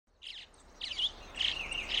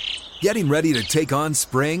Getting ready to take on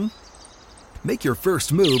spring? Make your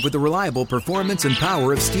first move with the reliable performance and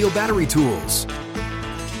power of Steel battery tools.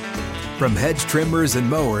 From hedge trimmers and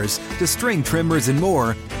mowers to string trimmers and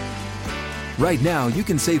more, right now you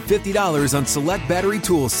can save $50 on select battery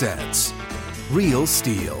tool sets. Real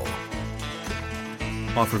Steel.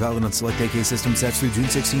 Offer valid on select AK system sets through June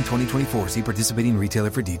 16, 2024. See participating retailer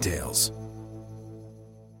for details.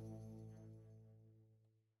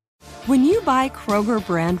 When you buy Kroger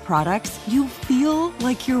brand products, you feel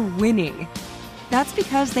like you're winning. That's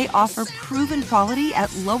because they offer proven quality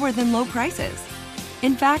at lower than low prices.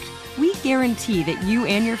 In fact, we guarantee that you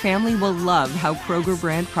and your family will love how Kroger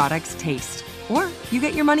brand products taste, or you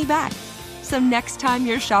get your money back. So next time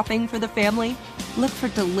you're shopping for the family, look for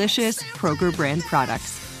delicious Kroger brand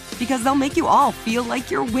products, because they'll make you all feel like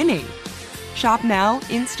you're winning. Shop now,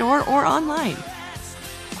 in-store, or online.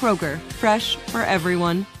 Kroger, fresh for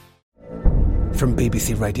everyone. From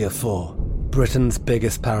BBC Radio 4, Britain's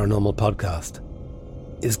biggest paranormal podcast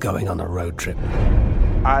is going on a road trip.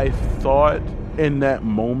 I thought in that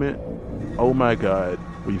moment, oh my God,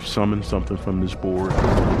 we've summoned something from this board.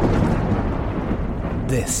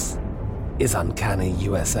 This is Uncanny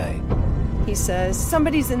USA. He says,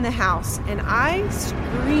 somebody's in the house, and I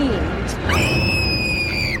screamed.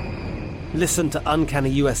 Listen to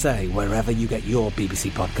Uncanny USA wherever you get your BBC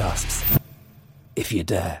podcasts, if you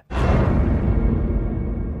dare.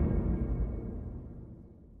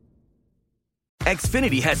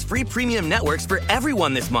 Xfinity has free premium networks for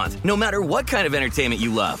everyone this month, no matter what kind of entertainment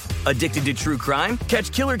you love. Addicted to true crime?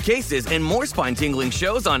 Catch killer cases and more spine-tingling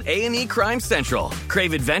shows on A&E Crime Central.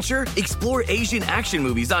 Crave adventure? Explore Asian action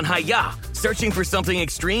movies on Hi-YAH. Searching for something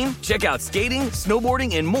extreme? Check out skating,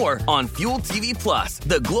 snowboarding, and more on Fuel TV Plus,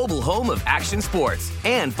 the global home of action sports.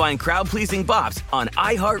 And find crowd-pleasing bops on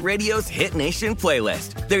iHeartRadio's Hit Nation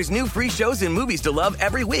playlist. There's new free shows and movies to love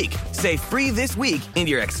every week. Say free this week in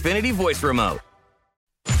your Xfinity voice remote.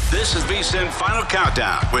 This is VSiN Final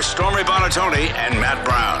Countdown with Stormy Buonantony and Matt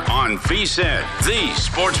Brown on VSiN, the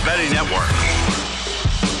Sports Betting Network.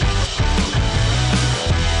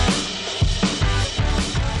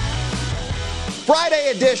 Friday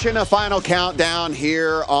edition of Final Countdown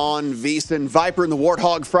here on VSiN. Viper and the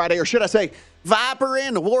Warthog Friday, or should I say Viper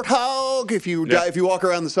and the Warthog? If you walk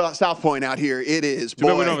around the South Point out here, it is.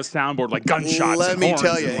 Boy, we don't have a soundboard like gunshots. Let me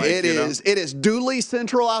tell you, it is Dooley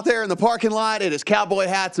Central out there in the parking lot. It is cowboy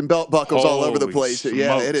hats and belt buckles all over the place. Smokes.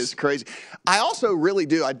 Yeah, it is crazy. I also really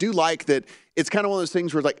do. I do like that. It's kind of one of those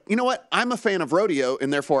things where, like, you know what? I'm a fan of rodeo,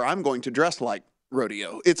 and therefore I'm going to dress like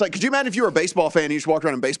rodeo. It's like, could you imagine if you were a baseball fan and you just walked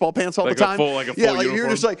around in baseball pants all the time? Like a full uniform. You're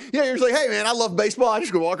just like, hey man, I love baseball. I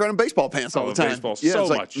just go walk around in baseball pants all the time. Baseball so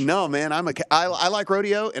much. No man, I like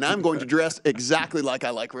rodeo, and I'm going to dress exactly like I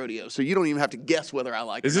like rodeo. So you don't even have to guess whether I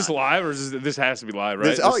like. Is this live, or this has to be live,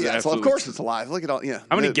 right? Of course it's live. Look at all. Yeah.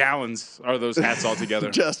 How many gallons are those hats all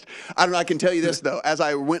together? I don't know. I can tell you this though. As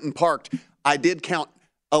I went and parked, I did count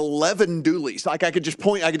 11 Dooleys. Like I could just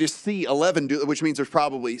see 11 Dooleys, which means there's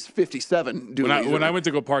probably 57 Dooleys. When I went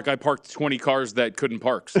to go park, I parked 20 cars that couldn't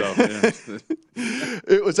park. So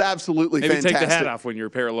it was absolutely fantastic. Take the hat off when you're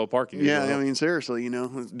parallel parking. Yeah, I mean, seriously,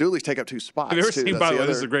 Dooleys take up 2 spots. Have you ever seen, by the way,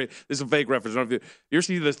 this is a fake reference. I don't know if you ever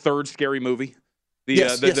see the third Scary Movie?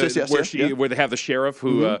 Yes, where they have the sheriff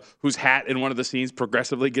whose hat in one of the scenes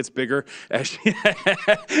progressively gets bigger as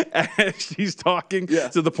she's talking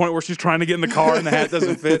to the point where she's trying to get in the car and the hat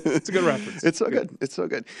doesn't fit. It's a good reference. It's so good. It's so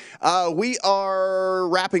good. We are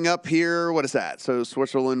wrapping up here. What is that? So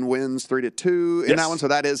Switzerland wins 3-2 in that one. So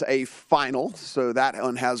that is a final. So that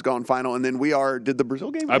one has gone final. And then did the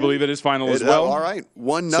Brazil game? I believe it is final as well. All right.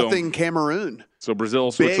 1-0 Cameroon. So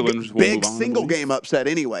Brazil, Switzerland will big move on, single game upset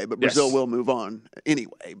anyway, but Brazil will move on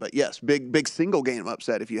anyway. But yes, big single game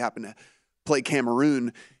upset if you happen to play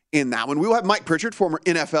Cameroon in that one. We will have Mike Pritchard, former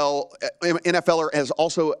NFLer, as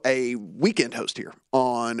also a weekend host here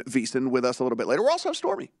on VSiN with us a little bit later. We'll also have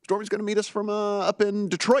Stormy. Stormy's going to meet us from up in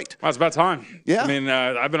Detroit. Well, it's about time. Yeah. I mean,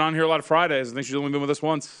 I've been on here a lot of Fridays. I think she's only been with us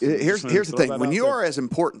once. Here's the thing. When you are as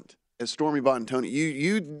important as Stormy Buonantony,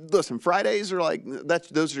 you listen. Fridays are like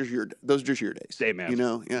those are just your days. Hey man,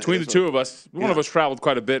 between the two of us, one of us traveled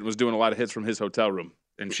quite a bit and was doing a lot of hits from his hotel room.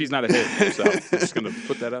 And she's not a hit, so I'm just going to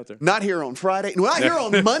put that out there. Not here on Friday. Not here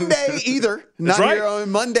on Monday either. Here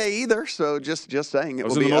on Monday either. So just saying. I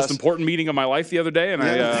was in the most important meeting of my life the other day, and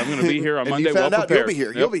I'm going to be here on Monday. Well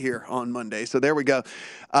prepared. You'll be here on Monday. So there we go.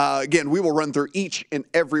 Again, we will run through each and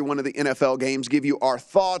every one of the NFL games, give you our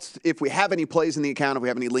thoughts, if we have any plays in the account, if we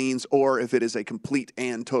have any leans, or if it is a complete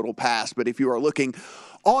and total pass. But if you are looking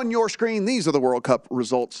on your screen, these are the World Cup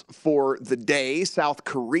results for the day. South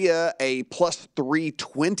Korea, a plus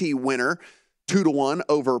 320 winner 2-1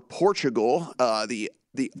 over Portugal.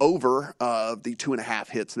 The over of the 2.5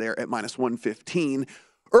 hits there at -115.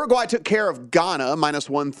 Uruguay took care of Ghana,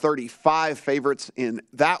 -135 favorites in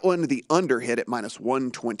that one. The under hit at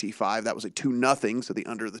 -125. That was a 2-0, so the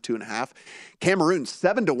under the 2.5. Cameroon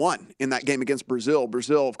 7-1 in that game against Brazil.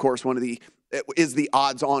 Brazil, of course, is the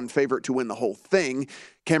odds-on favorite to win the whole thing.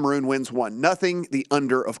 Cameroon wins 1-0. The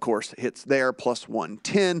under, of course, hits there,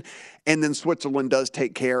 +110. And then Switzerland does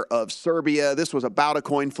take care of Serbia. This was about a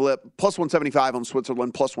coin flip, +175 on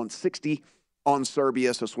Switzerland, +160 on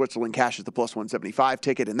Serbia. So Switzerland cashes the +175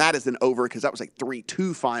 ticket, and that is an over because that was a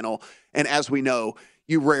 3-2 final. And as we know,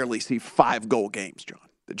 you rarely see 5-goal games, John.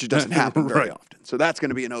 That just doesn't happen very often. So that's going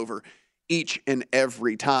to be an over each and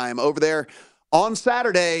every time. Over there on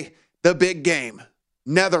Saturday, the big game,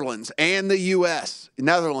 Netherlands and the U.S.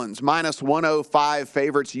 Netherlands -105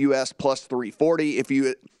 favorites, U.S.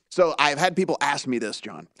 +340. So I've had people ask me this,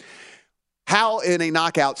 John. How in a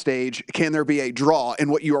knockout stage can there be a draw? And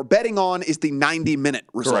what you are betting on is the 90-minute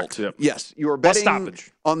result. Correct, yep. Yes, you are betting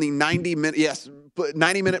on the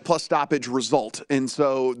 90-minute plus stoppage result. And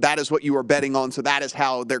so that is what you are betting on. So that is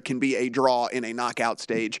how there can be a draw in a knockout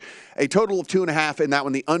stage. A total of 2.5 in that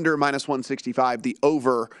one. The under -165. The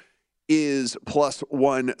over is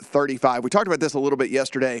 +135. We talked about this a little bit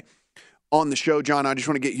yesterday on the show, John. I just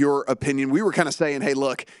want to get your opinion. We were kind of saying, hey,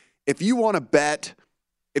 look, if you want to bet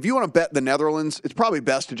the Netherlands, it's probably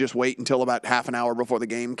best to just wait until about half an hour before the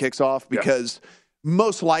game kicks off because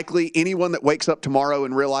most likely anyone that wakes up tomorrow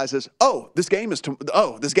and realizes, this game's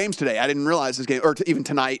today. I didn't realize this game, or even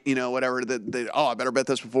tonight, whatever. I better bet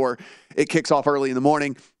this before it kicks off early in the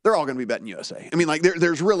morning. They're all going to be betting USA. I mean, like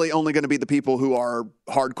there's really only going to be the people who are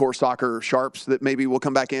hardcore soccer sharps that maybe will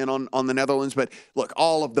come back in on the Netherlands. But look,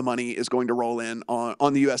 all of the money is going to roll in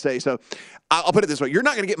on the USA. So I'll put it this way. You're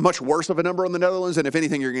not going to get much worse of a number on the Netherlands. And if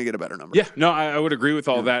anything, you're going to get a better number. Yeah, no, I would agree with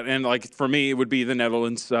all that. And like for me, it would be the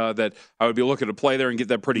Netherlands that I would be looking to play there and get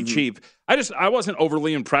that pretty cheap. I wasn't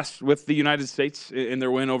overly impressed with the United States in their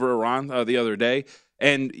win over Iran the other day.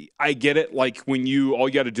 And I get it. Like when all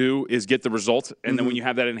you got to do is get the results, and then when you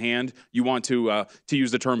have that in hand, you want to use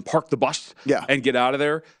the term park the bus and get out of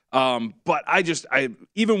there. But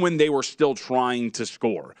even when they were still trying to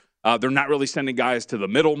score, they're not really sending guys to the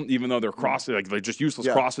middle, even though they're crossing, like they're just useless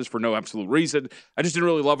crosses for no absolute reason. I just didn't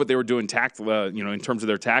really love what they were doing in terms of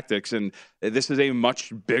their tactics. And this is a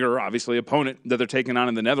much bigger, obviously, opponent that they're taking on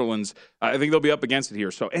in the Netherlands. I think they'll be up against it here.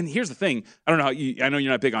 So, and here's the thing: I don't know I know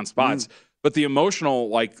you're not big on spots. But the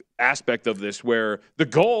emotional aspect of this, where the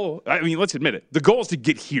goal, let's admit it, the goal is to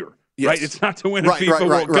get here. Yes. Right? It's not to win a FIFA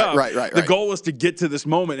World Cup. The goal is to get to this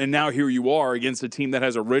moment, and now here you are against a team that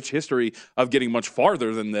has a rich history of getting much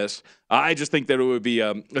farther than this. I just think that it would be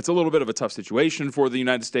it's a little bit of a tough situation for the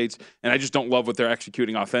United States, and I just don't love what they're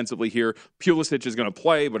executing offensively here. Pulisic is going to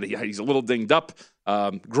play, but he's a little dinged up.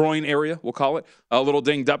 Groin area, we'll call it. A little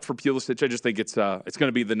dinged up for Pulisic. I just think it's going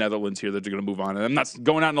to be the Netherlands here that are going to move on. And I'm not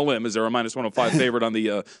going out on a limb as they're a -105 favorite on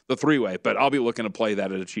the three-way, but I'll be looking to play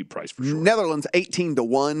that at a cheap price for sure. Netherlands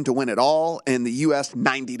 18-1 to win it all, and the U.S.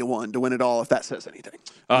 90-1 to win it all, if that says anything.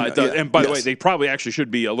 It does. And by the way, they probably actually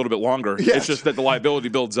should be a little bit longer. Yes. It's just that the liability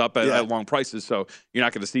builds up at long prices, so you're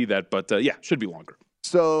not going to see that. But should be longer.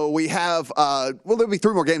 So we have, there'll be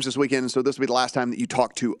 3 more games this weekend, so this will be the last time that you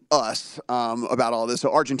talk to us about all this.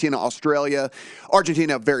 So Argentina, Australia.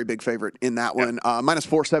 Argentina, a very big favorite in that one.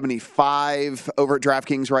 -475 over at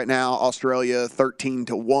DraftKings right now. Australia,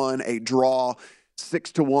 13-1, a draw.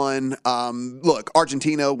 6-1. Look,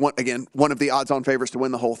 Argentina, one of the odds-on favorites to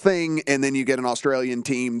win the whole thing, and then you get an Australian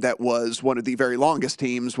team that was one of the very longest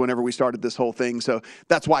teams whenever we started this whole thing. So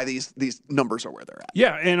that's why these numbers are where they're at.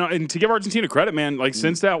 Yeah, and to give Argentina credit, man,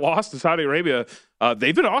 since that loss to Saudi Arabia,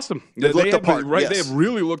 they've been awesome. They looked the part, right? Yes. They have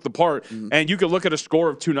really looked the part. And you could look at a score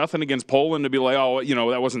of 2-0 against Poland and be like,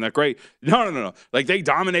 that wasn't that great. No. They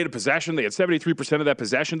dominated possession. They had 73% of that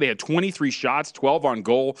possession. They had 23 shots, 12 on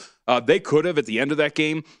goal. They could have, at the end of that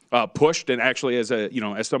game, pushed. And actually, as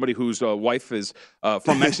somebody whose wife is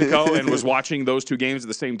from Mexico and was watching those 2 games at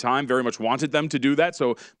the same time, very much wanted them to do that.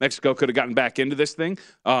 So Mexico could have gotten back into this thing.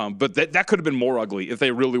 But that could have been more ugly if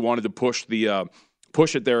they really wanted to push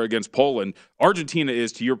it there against Poland. Argentina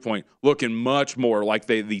is, to your point, looking much more like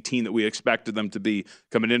the team that we expected them to be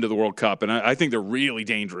coming into the World Cup. And I think they're really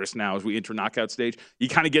dangerous now as we enter knockout stage. You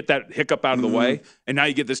kind of get that hiccup out of the way, and now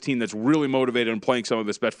you get this team that's really motivated and playing some of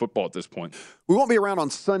its best football at this point. We won't be around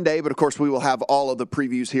on Sunday, but of course we will have all of the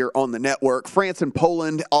previews here on the network. France and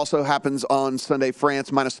Poland also happens on Sunday.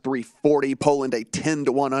 France -340, Poland a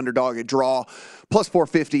 10-1 underdog, a draw,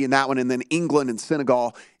 +450 in that one. And then England and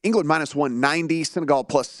Senegal. England -190, Senegal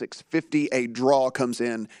 +650, a draw comes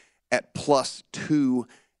in at plus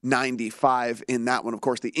 295 in that one. Of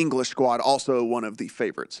course, the English squad, also one of the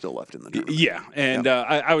favorites still left in the tournament. Yeah, and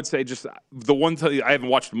I would say just the one thing, I haven't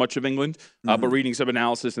watched much of England, but reading some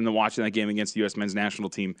analysis and then watching that game against the U.S. men's national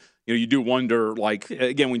team, you do wonder, like,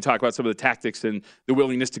 again, when we talk about some of the tactics and the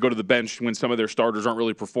willingness to go to the bench when some of their starters aren't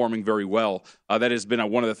really performing very well, that has been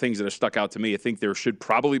one of the things that has stuck out to me. I think there should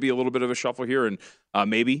probably be a little bit of a shuffle here, and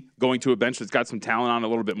maybe going to a bench that's got some talent on a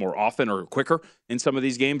little bit more often or quicker in some of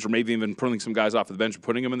these games, or maybe even pulling some guys off of the bench and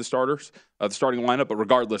putting them in the starting lineup. But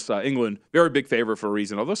regardless, England, very big favorite for a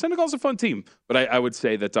reason, although Senegal's a fun team. But I would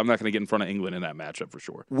say that I'm not going to get in front of England in that matchup for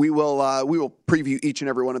sure. We will preview each and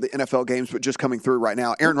every one of the NFL games, but just coming through right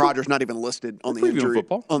now, Aaron Rodgers not even listed on the injury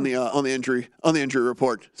on the injury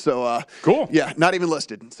report. So cool. Yeah, not even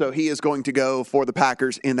listed. So he is going to go for the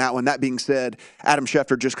Packers in that one. That being said, Adam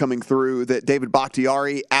Schefter just coming through that David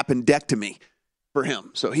Bakhtiari appendectomy for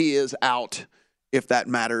him. So he is out, if that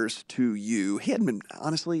matters to you. He hadn't been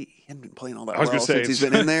playing all that well since he's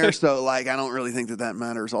been in there. So I don't really think that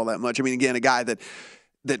matters all that much. I mean, again, a guy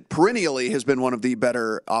that perennially has been one of the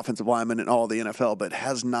better offensive linemen in all of the NFL, but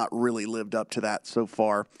has not really lived up to that so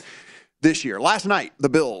far this year. Last night, the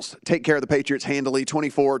Bills take care of the Patriots handily,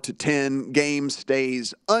 24-10. Game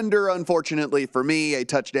stays under, unfortunately for me. A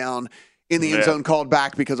touchdown in the end zone called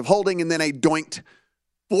back because of holding, and then a doinked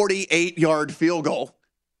 48-yard field goal.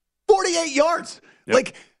 48 yards!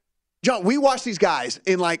 Yep. John, we watch these guys,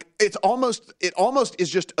 and it almost is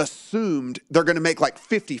just assumed they're going to make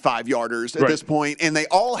 55-yarders at this point, and they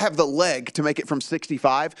all have the leg to make it from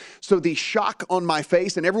 65. So the shock on my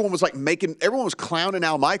face, and everyone was clowning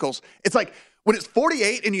Al Michaels. It's when it's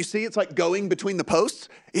 48 and you see it's going between the posts,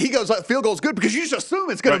 he goes, field goal's good because you just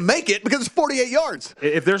assume it's going to make it because it's 48 yards.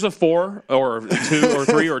 If there's a 4 or 2 or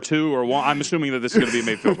 3 or 2 or 1, I'm assuming that this is going to be a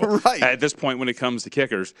made field goal. Right. At this point when it comes to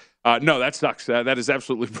kickers. No, that sucks. That is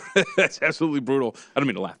absolutely brutal. I don't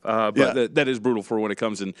mean to laugh, but that is brutal for when it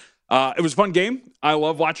comes in. It was a fun game. I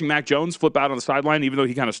love watching Mac Jones flip out on the sideline, even though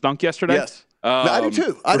he kind of stunk yesterday. Yes. I do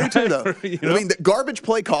too, though. I mean, the garbage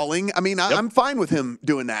play calling, I'm fine with him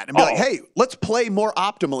doing that. And be hey, let's play more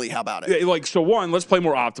optimally. How about it? Let's play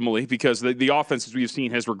more optimally because the offense, as we've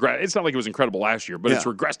seen, has regressed. It's not like it was incredible last year, but it's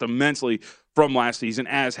regressed immensely from last season,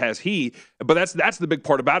 as has he. But that's the big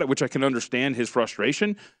part about it, which I can understand his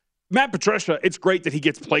frustration. Matt Patricia, it's great that he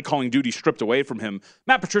gets play calling duty stripped away from him.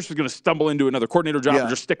 Matt Patricia's going to stumble into another coordinator job or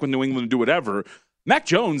just stick with New England and do whatever. Mac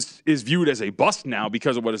Jones is viewed as a bust now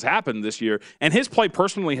because of what has happened this year, and his play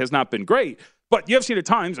personally has not been great. But you have seen at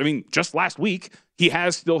times, just last week, he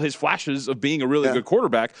has still his flashes of being a really good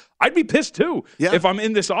quarterback. I'd be pissed too if I'm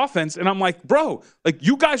in this offense and I'm like, bro,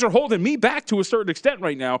 you guys are holding me back to a certain extent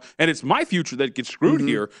right now, and it's my future that gets screwed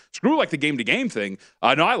here. Screw the game-to-game thing.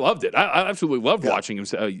 No, I loved it. I absolutely loved watching him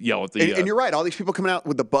yell at the. And you're right. All these people coming out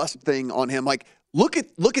with the bust thing on him. Look at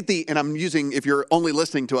the. And I'm using, if you're only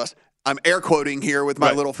listening to us, I'm air quoting here with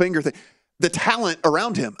my little finger thing. The talent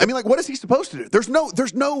around him. What is he supposed to do? There's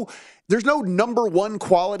no number one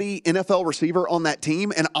quality NFL receiver on that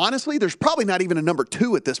team. And honestly, there's probably not even a number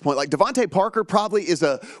 2 at this point. Devontae Parker probably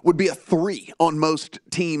would be a 3 on most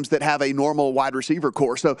teams that have a normal wide receiver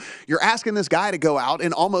core. So you're asking this guy to go out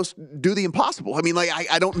and almost do the impossible. I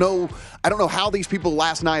don't know how these people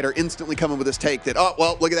last night are instantly coming with this take that,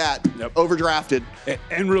 look at that. Overdrafted.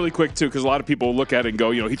 And really quick too, because a lot of people look at it and go,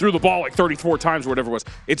 he threw the ball 34 times or whatever it was.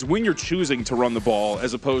 It's when you're choosing to run the ball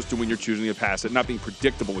as opposed to when you're choosing to pass it, not being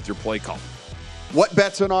predictable with your play call. What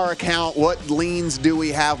bets on our account? What leans do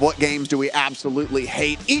we have? What games do we absolutely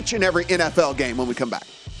hate? Each and every NFL game when we come back.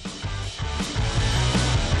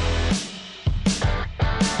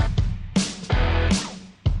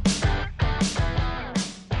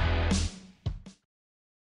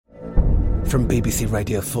 From BBC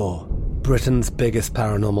Radio 4, Britain's biggest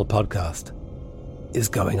paranormal podcast is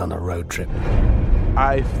going on a road trip.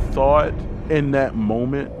 I thought in that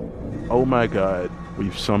moment, oh my God,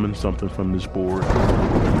 we've summoned something from this board.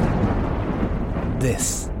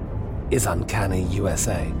 This is Uncanny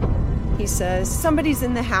USA. He says, somebody's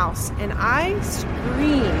in the house, and I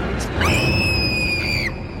screamed.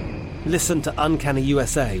 Listen to Uncanny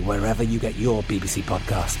USA wherever you get your BBC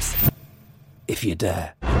podcasts, if you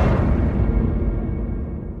dare.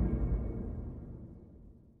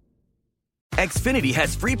 Xfinity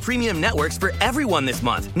has free premium networks for everyone this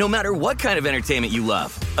month, no matter what kind of entertainment you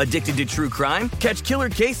love. Addicted to true crime? Catch killer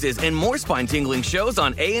cases and more spine-tingling shows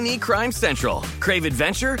on A&E Crime Central. Crave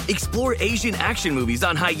adventure? Explore Asian action movies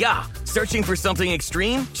on Hi-YAH. Searching for something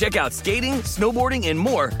extreme? Check out skating, snowboarding, and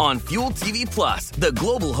more on Fuel TV Plus, the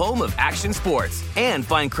global home of action sports. And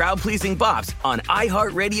find crowd-pleasing bops on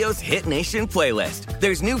iHeartRadio's Hit Nation playlist.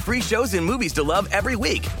 There's new free shows and movies to love every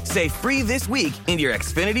week. Say free this week in your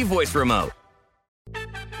Xfinity voice remote.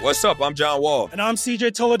 What's up? I'm John Wall. And I'm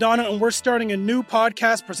CJ Toledano, and we're starting a new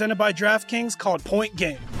podcast presented by DraftKings called Point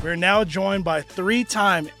Game. We're now joined by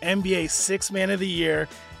 3-time NBA Sixth Man of the Year,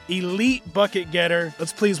 elite bucket getter.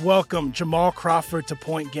 Let's please welcome Jamal Crawford to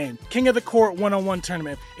Point Game. King of the Court one-on-one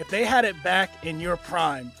tournament. If they had it back in your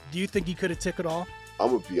prime, do you think you could have took it all? I'm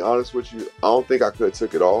going to be honest with you. I don't think I could have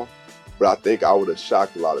took it all, but I think I would have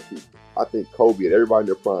shocked a lot of people. I think Kobe and everybody in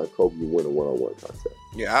their prime, Kobe would win a one-on-one contest.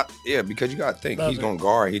 Yeah, because you got to think. He's going to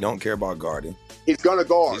guard. He don't care about guarding. He's going to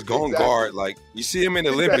guard. He's going to guard. Like, you see him in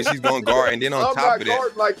the Olympics, he's going to guard. And then on top of that. I'm not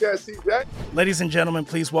guarding like that, see that? Ladies and gentlemen,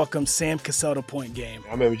 please welcome Sam Cassell to Point Game.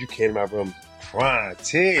 I remember you came out from crying,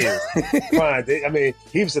 tears. Crying. I mean,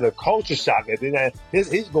 he was in a culture shock. And then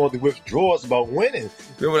he's going through withdrawals about winning.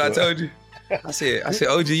 Remember what I told you? I said,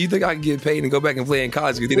 OG, you think I can get paid and go back and play in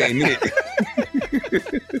college because it ain't it?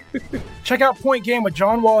 Check out Point Game with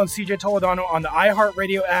John Wall and CJ Toledano on the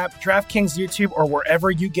iHeartRadio app, DraftKings YouTube, or wherever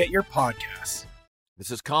you get your podcasts. This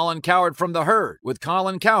is Colin Cowherd from The Herd with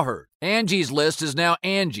Colin Cowherd. Angie's List is now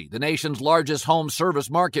Angie, the nation's largest home service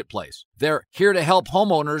marketplace. They're here to help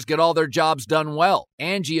homeowners get all their jobs done well.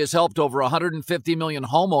 Angie has helped over 150 million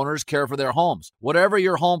homeowners care for their homes. Whatever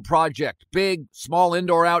your home project, big, small,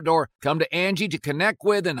 indoor, outdoor, come to Angie to connect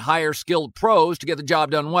with and hire skilled pros to get the job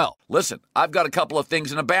done well. Listen, I've got a couple of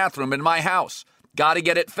things in a bathroom in my house. Got to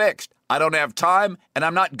get it fixed. I don't have time, and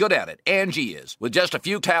I'm not good at it. Angie is. With just a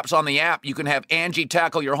few taps on the app, you can have Angie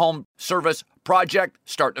tackle your home service project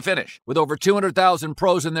start to finish. With over 200,000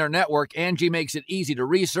 pros in their network, Angie makes it easy to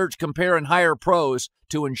research, compare, and hire pros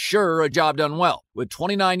to ensure a job done well. With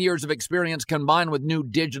 29 years of experience combined with new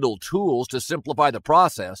digital tools to simplify the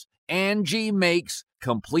process, Angie makes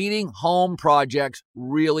completing home projects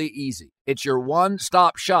really easy. It's your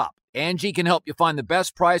one-stop shop. Angie can help you find the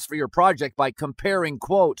best price for your project by comparing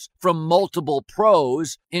quotes from multiple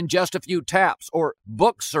pros in just a few taps, or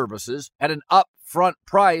book services at an upfront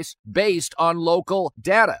price based on local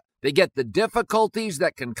data. They get the difficulties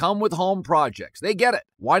that can come with home projects. They get it.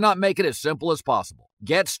 Why not make it as simple as possible?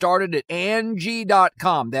 Get started at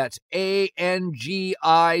Angie.com. That's ANGI.com,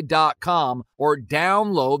 or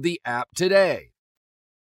download the app today.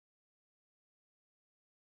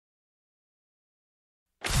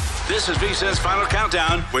 This is VSiN's Final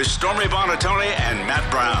Countdown with Stormy Buonantony and Matt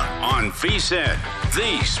Brown on VSiN,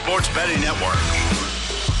 the Sports Betting Network.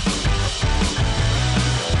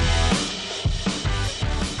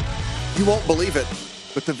 You won't believe it,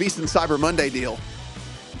 but the VSiN Cyber Monday deal,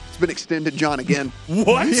 it's been extended, John, again.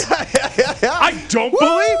 What? Yeah. I don't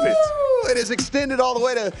believe it. It is extended all the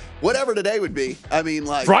way to whatever today would be. I mean,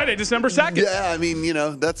 like Friday, December 2nd. Yeah, I mean, you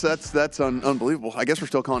know, that's unbelievable. I guess we're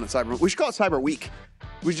still calling it Cyber. We should call it Cyber Week.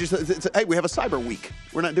 We just hey, we have a Cyber Week.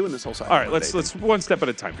 We're not doing this whole Cyber. All right, let's one step at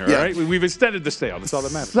a time here. Yeah. All right, we've extended the sale. That's all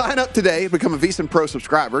that matters. Sign up today, become a VSiN Pro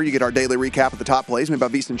subscriber. You get our daily recap of the top plays made by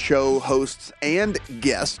VSiN show hosts and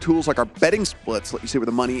guests. Tools like our betting splits let you see where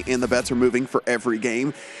the money and the bets are moving for every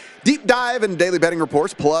game. Deep dive and daily betting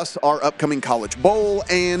reports, plus our upcoming College Bowl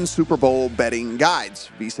and Super Bowl betting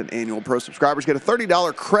guides. VSiN annual Pro subscribers get a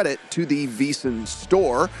 $30 credit to the VSiN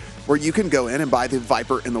store, where you can go in and buy the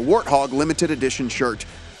Viper and the Warthog limited edition shirt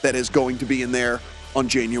that is going to be in there on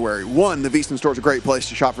January 1. The VSiN store is a great place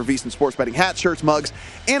to shop for VSiN sports betting hats, shirts, mugs,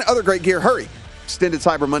 and other great gear. Hurry! Extended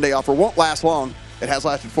Cyber Monday offer won't last long. It has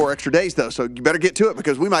lasted 4 extra days, though, so you better get to it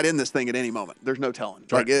because we might end this thing at any moment. There's no telling.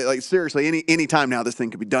 Right. Like seriously, any time now this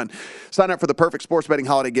thing could be done. Sign up for the perfect sports betting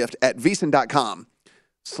holiday gift at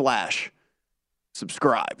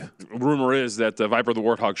VSiN.com/subscribe. Rumor is that the Viper the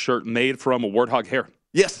Warthog shirt made from a warthog hair.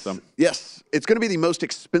 Yes, yes. It's going to be the most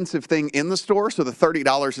expensive thing in the store, so the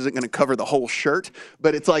 $30 isn't going to cover the whole shirt.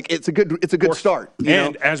 But it's a good start.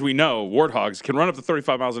 And as we know, warthogs can run up to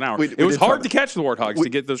 35 miles an hour. It was hard to catch the warthogs to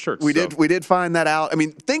get those shirts. We did find that out. I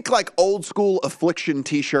mean, think like old school Affliction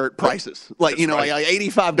T-shirt prices, like like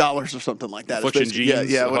 $85 or something like that. Affliction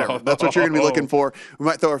jeans, yeah, whatever. That's what you're going to be looking for. We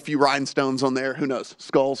might throw a few rhinestones on there. Who knows?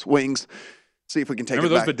 Skulls, wings. See if we can take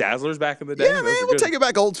Remember it back. Remember those bedazzlers back in the day? Yeah, man, we'll take it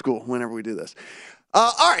back old school whenever we do this.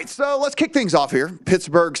 All right, so let's kick things off here.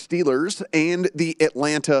 Pittsburgh Steelers and the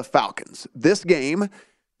Atlanta Falcons. This game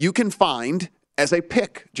you can find as a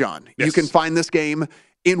pick, John. Yes. You can find this game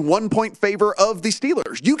in 1 point favor of the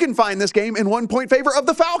Steelers. You can find this game in 1 point favor of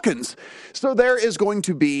the Falcons. So there is going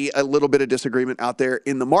to be a little bit of disagreement out there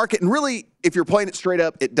in the market. And really, if you're playing it straight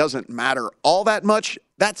up, it doesn't matter all that much.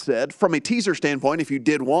 That said, from a teaser standpoint, if you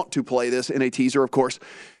did want to play this in a teaser, of course,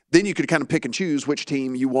 then you could kind of pick and choose which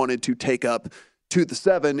team you wanted to take up to the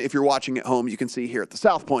 7. If you're watching at home, you can see here at the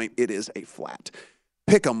South Point, it is a flat.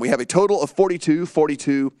 Pick 'em. We have a total of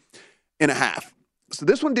 42 and a half. So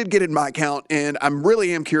this one did get in my account, and I'm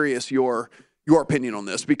really am curious your opinion on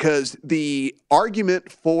this, because the argument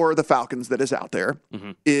for the Falcons that is out there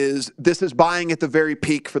is this is buying at the very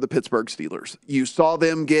peak for the Pittsburgh Steelers. You saw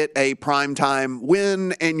them get a primetime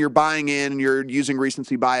win, and you're buying in, and you're using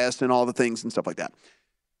recency bias and all the things and stuff like that.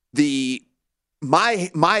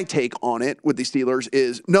 My take on it with the Steelers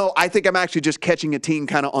is, no, I think I'm actually just catching a team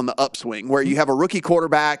kind of on the upswing, where you have a rookie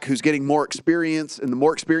quarterback who's getting more experience, and the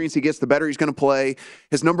more experience he gets, the better he's going to play.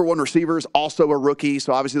 His number one receiver is also a rookie,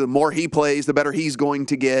 so obviously the more he plays, the better he's going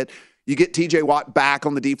to get. You get TJ Watt back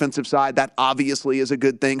on the defensive side. That obviously is a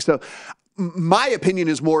good thing. So my opinion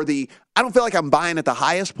is more I don't feel like I'm buying at the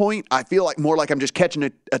highest point. I feel like more like I'm just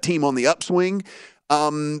catching a team on the upswing.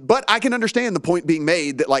 But I can understand the point being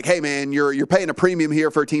made that, like, hey, man, you're paying a premium here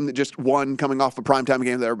for a team that just won coming off a primetime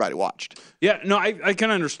game that everybody watched. Yeah, no, I can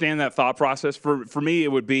understand that thought process. For me,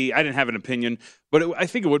 it would be, I didn't have an opinion, but I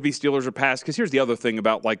think it would be Steelers or pass, because here's the other thing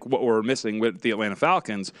about, like, what we're missing with the Atlanta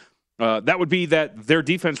Falcons. That would be that their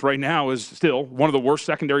defense right now is still one of the worst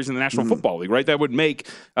secondaries in the National Football League, right? That would make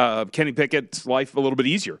Kenny Pickett's life a little bit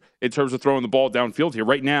easier in terms of throwing the ball downfield here.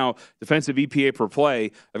 Right now, defensive EPA per play,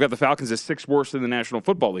 I've got the Falcons as 6th worst in the National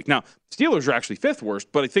Football League. Now, Steelers are actually 5th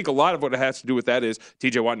worst, but I think a lot of what it has to do with that is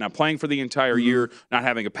TJ Watt not playing for the entire year, not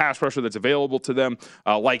having a pass rusher that's available to them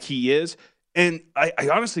like he is. And I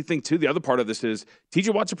honestly think, too, the other part of this is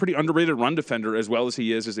TJ Watt's a pretty underrated run defender as well as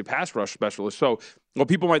he is as a pass rush specialist. So, well,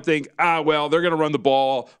 people might think, well, they're going to run the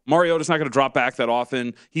ball. Mariota's not going to drop back that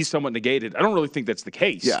often. He's somewhat negated. I don't really think that's the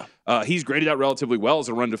case. Yeah. He's graded out relatively well as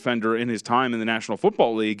a run defender in his time in the National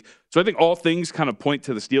Football League. So I think all things kind of point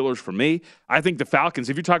to the Steelers for me. I think the Falcons,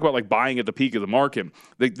 if you talk about like buying at the peak of the market,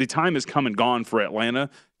 the time has come and gone for Atlanta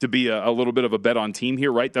to be a little bit of a bet on team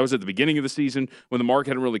here, right? That was at the beginning of the season when the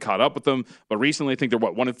market hadn't really caught up with them. But recently, I think they're,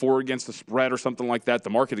 1-4 against the spread or something like that. The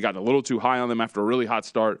market had gotten a little too high on them after a really hot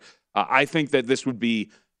start. I think that this would be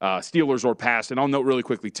Steelers or pass. And I'll note really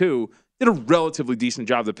quickly, too, did a relatively decent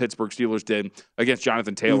job the Pittsburgh Steelers did against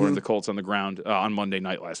Jonathan Taylor and the Colts on the ground on Monday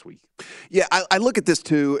night last week. Yeah, I look at this,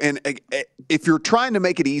 too, and if you're trying to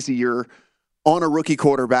make it easier on a rookie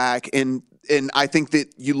quarterback, and I think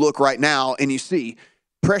that you look right now and you see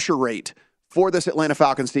pressure rate for this Atlanta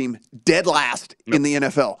Falcons team dead last in the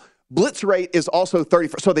NFL. Blitz rate is also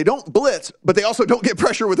 30%. So they don't blitz, but they also don't get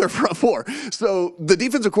pressure with their front four. So the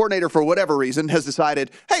defensive coordinator, for whatever reason, has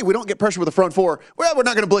decided, hey, we don't get pressure with the front four. Well, we're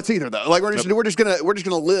not going to blitz either, though. Like we're just going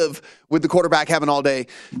to live with the quarterback having all day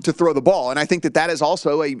to throw the ball. And I think that is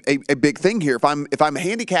also a big thing here. If I'm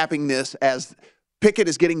handicapping this as Pickett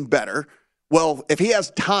is getting better, well, if he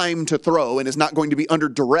has time to throw and is not going to be under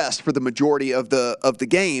duress for the majority of the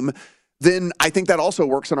game, then I think that also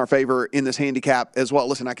works in our favor in this handicap as well.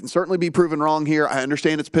 Listen, I can certainly be proven wrong here. I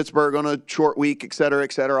understand it's Pittsburgh on a short week, et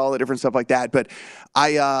cetera, all the different stuff like that. But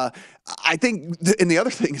I think, and the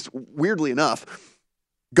other thing is, weirdly enough,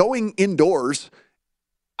 going indoors,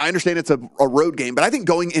 I understand it's a road game, but I think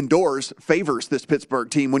going indoors favors this Pittsburgh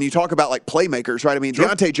team when you talk about like playmakers, right? I mean,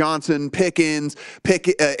 Deontay Johnson, Pickens,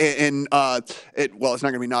 it's not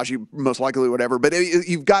going to be Najee most likely, whatever. But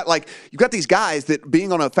you've got these guys that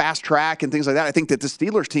being on a fast track and things like that. I think that the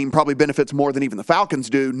Steelers team probably benefits more than even the Falcons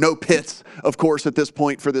do. No Pitts, of course, at this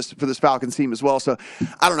point for this Falcons team as well. So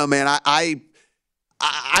I don't know, man.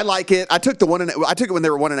 I like it. I took it when they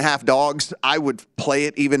were 1.5 dogs. I would play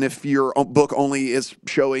it even if your book only is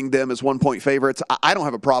showing them as 1-point favorites. I don't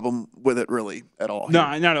have a problem with it really at all. No.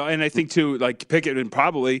 And I think too, like Pickett and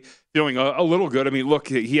probably feeling a little good. I mean, look,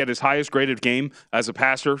 he had his highest graded game as a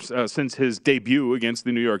passer since his debut against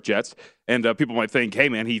the New York Jets. And people might think, hey,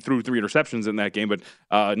 man, he threw 3 interceptions in that game, but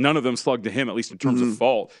none of them slugged to him, at least in terms of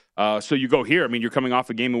fault. So you go here. I mean, you're coming off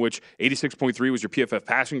a game in which 86.3 was your PFF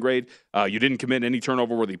passing grade. You didn't commit any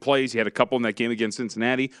turnover-worthy plays. You had a couple in that game against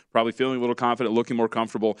Cincinnati, probably feeling a little confident, looking more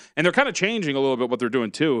comfortable. And they're kind of changing a little bit what they're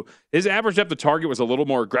doing, too. His average depth of target was a little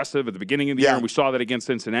more aggressive at the beginning of the year, and we saw that against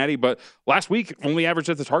Cincinnati. But last week, only average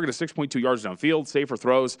depth of target of 6.2 yards downfield, safer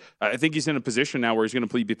throws. I think he's in a position now where he's going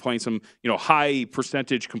to be playing some high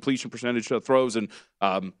percentage, completion percentage throws and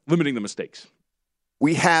limiting the mistakes.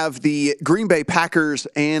 We have the Green Bay Packers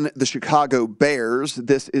and the Chicago Bears.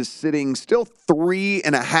 This is sitting still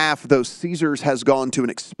 3.5, though Caesars has gone to an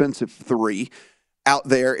expensive 3 out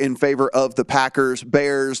there in favor of the Packers.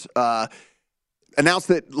 Bears announced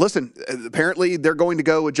that, listen, apparently they're going to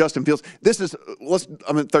go with Justin Fields.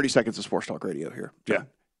 I'm in 30 seconds of Sports Talk Radio here. Yeah.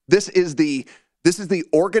 This is the This is the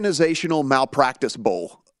organizational malpractice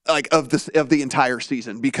bowl, like of the entire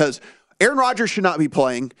season, because Aaron Rodgers should not be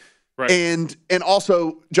playing. Right. And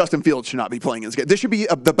also Justin Fields should not be playing in this game. This should be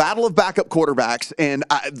the battle of backup quarterbacks, and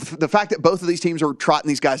the fact that both of these teams are trotting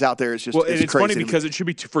these guys out there is just it's crazy funny because it should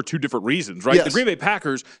be for two different reasons, right? Yes. The Green Bay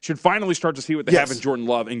Packers should finally start to see what they have in Jordan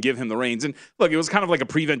Love and give him the reins. And look, it was kind of like a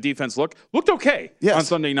prevent defense looked okay on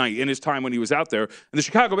Sunday night in his time when he was out there. And the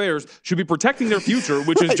Chicago Bears should be protecting their future,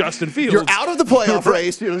 which is Justin Fields. You're out of the playoff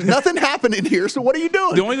race. There's nothing happening here. So what are you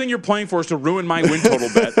doing? The only thing you're playing for is to ruin my win total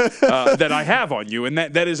bet that I have on you, and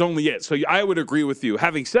that is only it. So I would agree with you.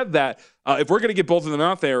 Having said that, if we're going to get both of them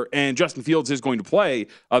out there and Justin Fields is going to play,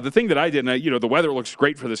 the thing that I did, and the weather looks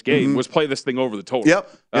great for this game, was play this thing over the total.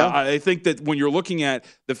 Yep. I think that when you're looking at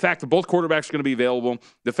the fact that both quarterbacks are going to be available,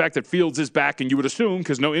 the fact that Fields is back, and you would assume,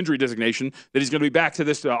 because no injury designation, that he's going to be back to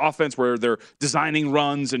this offense where they're designing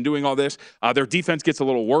runs and doing all this. Their defense gets a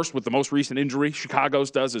little worse with the most recent injury.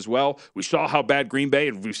 Chicago's does as well. We saw how bad Green Bay,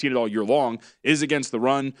 and we've seen it all year long, is against the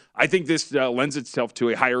run. I think this lends itself to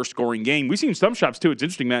a higher scoring game. We've seen some shops, too. It's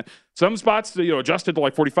interesting, Matt. Some spots, adjusted to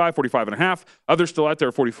like 45, 45.5. Others still out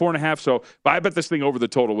there 44.5. So, but I bet this thing over the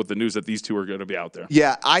total with the news that these two are going to be out there.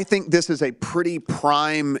 Yeah, I think this is a pretty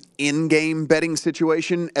prime in-game betting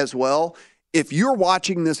situation as well. If you're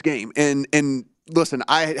watching this game, and listen,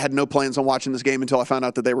 I had no plans on watching this game until I found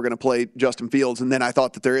out that they were going to play Justin Fields, and then I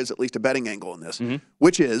thought that there is at least a betting angle in this,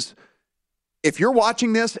 which is, if you're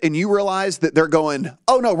watching this and you realize that they're going,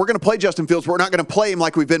 oh, no, we're going to play Justin Fields, we're not going to play him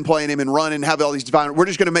like we've been playing him and run and have all these divine, we're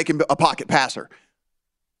just going to make him a pocket passer.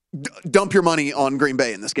 Dump your money on Green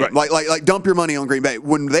Bay in this game. Right. Like dump your money on Green Bay.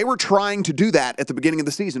 When they were trying to do that at the beginning of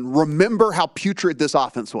the season, remember how putrid this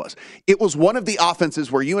offense was. It was one of the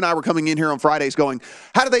offenses where you and I were coming in here on Fridays going,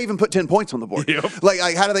 how do they even put 10 points on the board? Yep. Like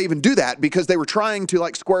how do they even do that? Because they were trying to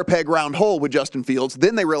square peg round hole with Justin Fields.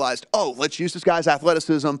 Then they realized, oh, let's use this guy's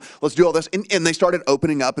athleticism. Let's do all this. And they started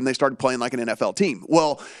opening up and they started playing like an NFL team.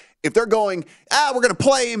 Well, if they're going, we're going to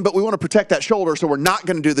play him, but we want to protect that shoulder, so we're not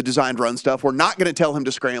going to do the designed run stuff. We're not going to tell him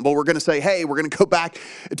to scramble. We're going to say, hey, we're going to go back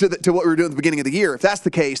to what we were doing at the beginning of the year. If that's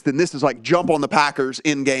the case, then this is like jump on the Packers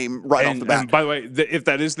in game off the bat. And by the way, if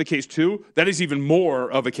that is the case too, that is even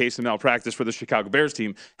more of a case of malpractice for the Chicago Bears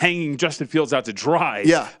team, hanging Justin Fields out to dry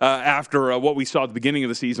after what we saw at the beginning of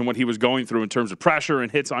the season, what he was going through in terms of pressure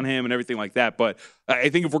and hits on him and everything like that. But I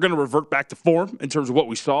think if we're going to revert back to form in terms of what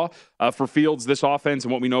we saw for Fields, this offense,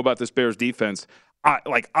 and what we know about this Bears defense,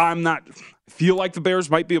 I'm not feel like the Bears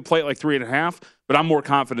might be a play at like 3.5, but I'm more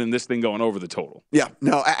confident in this thing going over the total. Yeah,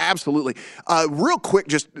 no, absolutely. Real quick,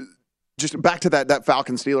 just back to that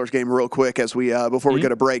Falcons-Steelers game real quick as we before we go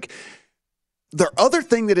to break. The other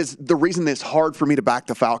thing that is the reason it's hard for me to back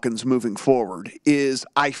the Falcons moving forward is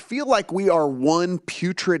I feel like we are one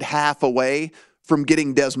putrid half away from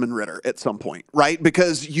getting Desmond Ridder at some point, right?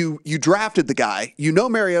 Because you drafted the guy. You know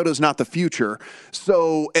Mariota's not the future.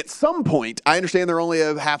 So at some point, I understand they're only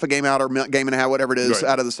a half a game out or game and a half, whatever it is,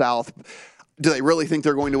 out of the South. Do they really think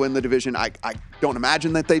they're going to win the division? I don't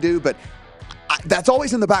imagine that they do, but that's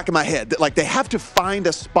always in the back of my head, that they have to find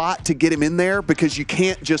a spot to get him in there because you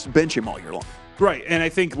can't just bench him all year long. Right, and I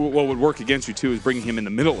think what would work against you, too, is bringing him in the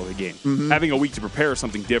middle of the game. Having a week to prepare is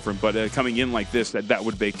something different, but coming in like this, that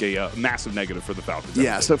would make a massive negative for the Falcons.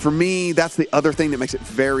 Yeah, so for me, that's the other thing that makes it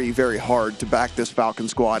very, very hard to back this Falcon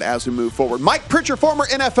squad as we move forward. Mike Pritchard, former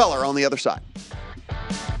NFLer, on the other side.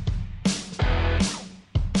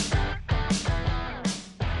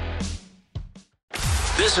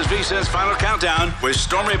 This is VSiN's Final Countdown with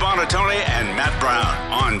Stormy Buonantony and Matt Brown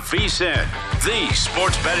on VSiN, the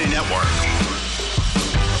sports betting network.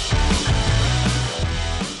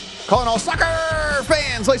 Calling all soccer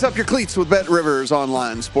fans, lace up your cleats with Bet Rivers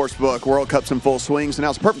Online Sportsbook. World Cup's in full swing, so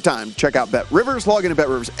now's the perfect time to check out Bet Rivers. Log into Bet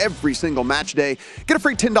Rivers every single match day. Get a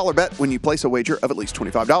free $10 bet when you place a wager of at least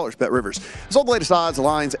 $25. Bet Rivers has all the latest odds,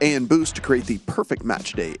 lines, and boosts to create the perfect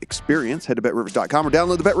match day experience. Head to BetRivers.com or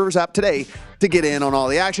download the Bet Rivers app today to get in on all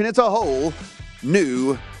the action. It's a whole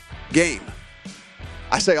new game.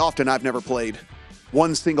 I say often I've never played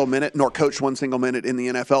one single minute, nor coached one single minute in the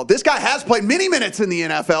NFL. This guy has played many minutes in the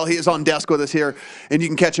NFL. He is on desk with us here, and you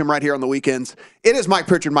can catch him right here on the weekends. It is Mike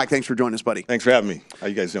Pritchard. Mike, thanks for joining us, buddy. Thanks for having me. How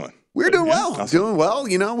you guys doing? We're doing well. Awesome. Doing well.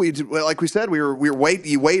 You know, like we said, you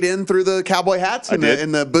wade in through the cowboy hats and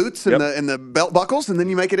the boots and the belt buckles, and then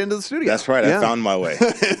you make it into the studio. That's right. I found my way.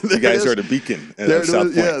 You guys are the beacon. There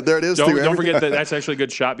it is. Don't forget that's actually a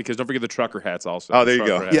good shot, because don't forget the trucker hats also. Oh, there you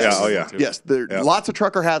go. Yes. Yes. Lots of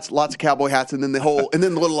trucker hats, lots of cowboy hats, and then the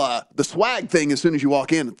little the swag thing as soon as you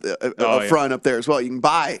walk in front up there as well. You can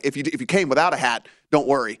buy if you came without a hat. don't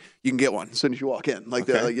worry, you can get one as soon as you walk in.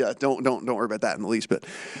 Don't worry about that in the least bit.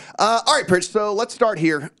 All right, Pritch. So let's start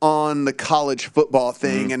here on the college football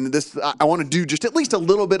thing, and this I want to do just at least a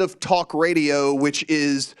little bit of talk radio, which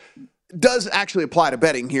does actually apply to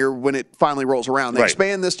betting here when it finally rolls around. They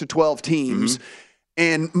expand this to 12 teams.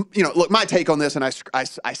 And, look, my take on this, and I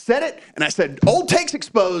said it, and I said, old takes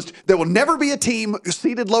exposed. There will never be a team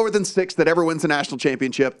seated lower than 6 that ever wins the national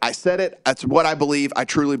championship. I said it. That's what I believe. I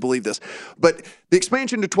truly believe this. But the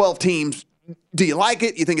expansion to 12 teams, do you like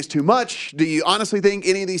it? You think it's too much? Do you honestly think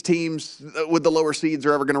any of these teams with the lower seeds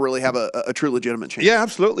are ever going to really have a true legitimate chance? Yeah,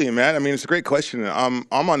 absolutely, Matt. I mean, it's a great question. I'm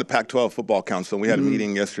on the Pac-12 Football Council. We had a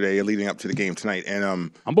meeting yesterday leading up to the game tonight.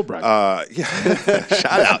 And humble brag.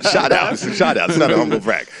 Shout out. It's not a humble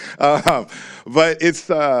brag. But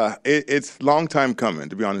it's long time coming,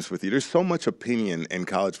 to be honest with you. There's so much opinion in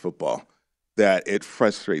college football that it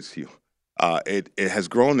frustrates you. It has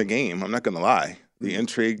grown the game. I'm not going to lie. The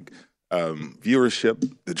intrigue,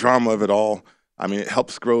 viewership, the drama of it all. I mean, it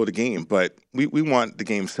helps grow the game, but we want the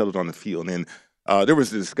game settled on the field. And there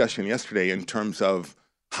was a discussion yesterday in terms of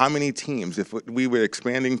how many teams, if we were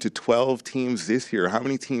expanding to 12 teams this year, how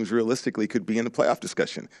many teams realistically could be in the playoff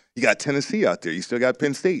discussion? You got Tennessee out there. You still got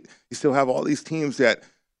Penn State. You still have all these teams that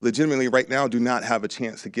legitimately right now do not have a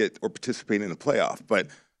chance to get or participate in the playoff. But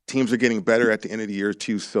teams are getting better at the end of the year,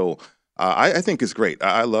 too. So I think it's great.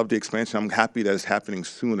 I love the expansion. I'm happy that it's happening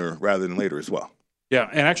sooner rather than later as well. Yeah,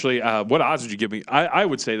 and actually, what odds would you give me? I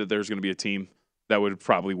would say that there's going to be a team that would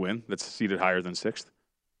probably win that's seated higher than 6th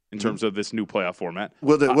in terms of this new playoff format.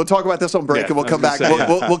 We'll talk about this on break, and we'll come back.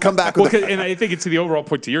 We'll come back with and I think it's the overall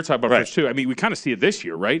point to your talk about Rich, too. I mean, we kind of see it this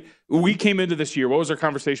year, right? We came into this year. What was our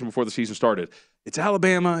conversation before the season started? It's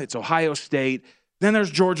Alabama. It's Ohio State. Then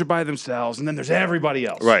there's Georgia by themselves, and then there's everybody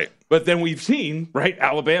else. Right. But then we've seen,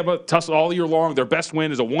 Alabama tussle all year long. Their best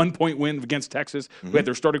win is a 1-point win against Texas. We had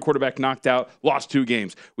their starting quarterback knocked out, lost 2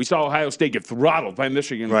 games. We saw Ohio State get throttled by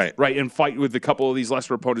Michigan, and fight with a couple of these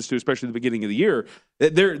lesser opponents too, especially at the beginning of the year.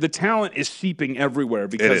 The talent is seeping everywhere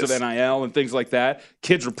because of NIL and things like that.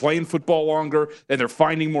 Kids are playing football longer, and they're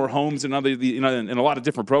finding more homes in in a lot of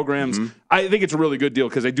different programs. I think it's a really good deal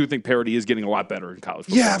because I do think parity is getting a lot better in college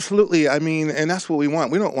football. Yeah, absolutely. I mean, and that's what we want.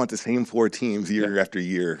 We don't want the same 4 teams year after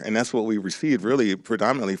year, and that's what we received really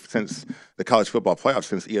predominantly since the college football playoffs,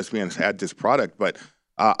 since ESPN has had this product. But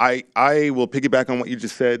I will piggyback on what you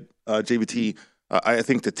just said, JVT. I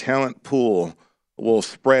think the talent pool will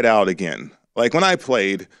spread out again. Like when I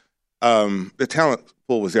played, the talent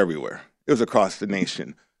pool was everywhere. It was across the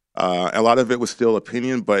nation. A lot of it was still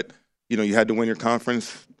opinion, but you had to win your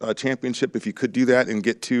conference championship if you could do that and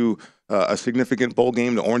get to a significant bowl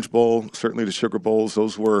game, the Orange Bowl, certainly the Sugar Bowls.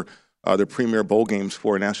 Those were the premier bowl games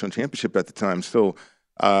for a national championship at the time. So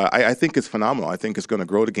I think it's phenomenal. I think it's going to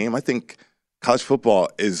grow the game. I think college football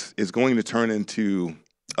is going to turn into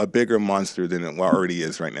a bigger monster than it already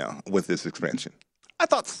is right now with this expansion. I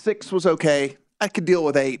thought 6 was okay. I could deal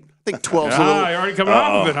with 8. I think 12's a little. You're already coming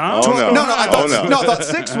off of it, huh? I thought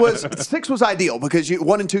 6 was ideal because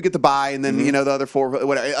 1 and 2 get the bye, and then the other 4.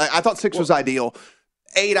 Whatever. I thought 6 was ideal.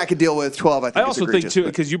 8 I could deal with. 12 I think. I also think too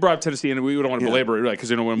because you brought up Tennessee, and we don't want to belabor it, right? Because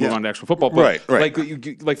we don't want to move on to actual football. But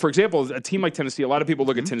right. Like for example, a team like Tennessee, a lot of people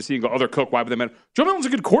look at Tennessee and go, "Oh, they're cooked. Why would they matter?" Joe Milton's a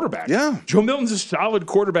good quarterback. Yeah, Joe Milton's a solid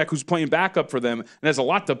quarterback who's playing backup for them and has a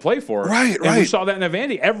lot to play for. Right. And we saw that in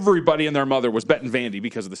Vandy. Everybody and their mother was betting Vandy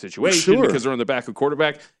because of the situation, because they're on the backup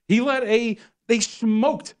quarterback. They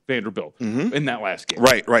smoked Vanderbilt in that last game.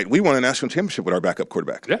 Right. We won a national championship with our backup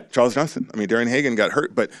quarterback, Charles Johnson. I mean, Darren Hagan got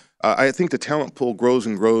hurt, but I think the talent pool grows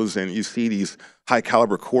and grows, and you see these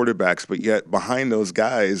high-caliber quarterbacks, but yet behind those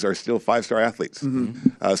guys are still 5-star athletes.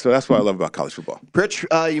 So that's what I love about college football. Pritch,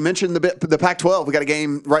 you mentioned the Pac-12. We got a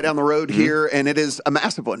game right down the road here, and it is a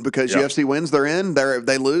massive one because UFC wins, they're in.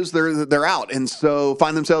 They lose, they're out, and so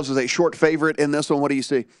find themselves as a short favorite in this one. What do you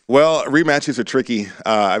see? Well, rematches are tricky.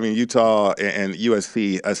 I mean, Utah and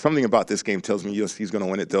USC. Something about this game tells me USC is going to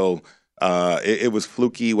win it, though. It was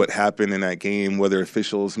fluky what happened in that game, whether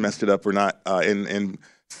officials messed it up or not in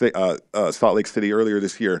Salt Lake City earlier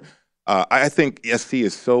this year. I think SC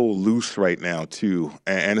is so loose right now, too,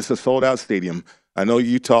 and it's a sold-out stadium. I know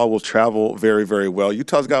Utah will travel very, very well.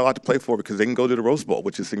 Utah's got a lot to play for because they can go to the Rose Bowl,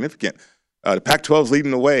 which is significant. The Pac-12 is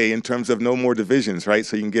leading the way in terms of no more divisions, right?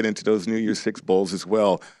 So you can get into those New Year's Six bowls as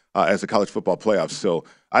well as the college football playoffs. So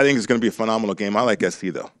I think it's going to be a phenomenal game. I like SC,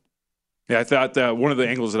 though. Yeah, I thought one of the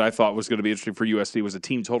angles that I thought was going to be interesting for USC was a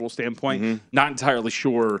team total standpoint. Not entirely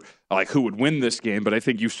sure who would win this game, but I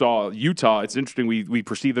think you saw Utah. It's interesting. We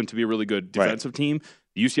perceive them to be a really good defensive team.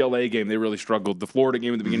 The UCLA game, they really struggled. The Florida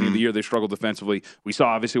game at the beginning of the year, they struggled defensively. We saw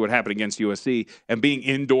obviously what happened against USC. And being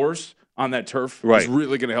indoors, on that turf Right. is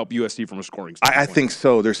really going to help USC from a scoring standpoint. I think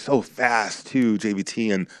so. They're so fast, too,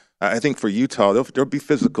 JVT. And I think for Utah, they'll be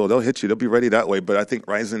physical. They'll hit you. They'll be ready that way. But I think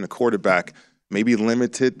Rising, the quarterback, maybe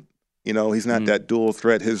limited. He's not that dual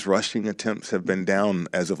threat. His rushing attempts have been down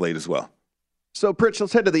as of late as well. So, Pritch,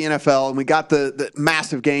 let's head to the NFL, and we got the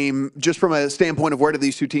massive game just from a standpoint of where do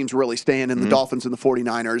these two teams really stand in the Dolphins and the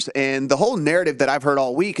 49ers. And the whole narrative that I've heard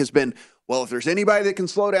all week has been, well, if there's anybody that can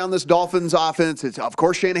slow down this Dolphins offense, it's, of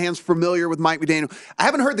course, Shanahan's familiar with Mike McDaniel. I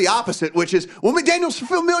haven't heard the opposite, which is, well, McDaniel's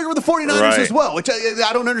familiar with the 49ers as well, which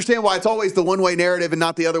I don't understand why it's always the one-way narrative and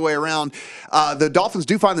not the other way around. The Dolphins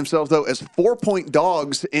do find themselves, though, as 4-point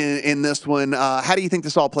dogs in this one. How do you think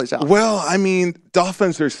this all plays out? Well, I mean,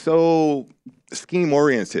 Dolphins are so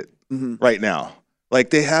scheme-oriented right now.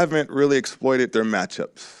 Like, they haven't really exploited their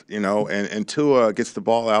matchups, and Tua gets the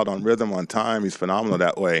ball out on rhythm on time. He's phenomenal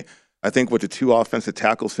that way. I think with the two offensive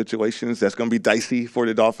tackle situations, that's going to be dicey for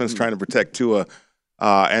the Dolphins trying to protect Tua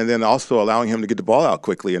and then also allowing him to get the ball out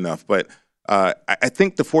quickly enough. But I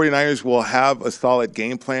think the 49ers will have a solid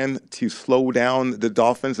game plan to slow down the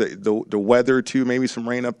Dolphins, the weather too, maybe some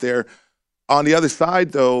rain up there. On the other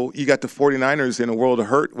side, though, you got the 49ers in a world of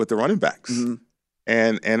hurt with the running backs.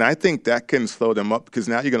 And I think that can slow them up because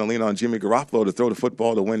now you're going to lean on Jimmy Garoppolo to throw the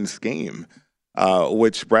football to win this game,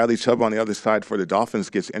 which Bradley Chubb on the other side for the Dolphins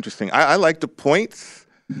gets interesting. I like the points.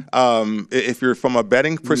 If you're from a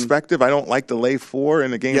betting perspective, I don't like to lay 4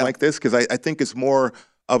 in a game like this because I think it's more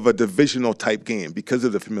of a divisional type game because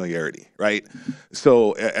of the familiarity, right?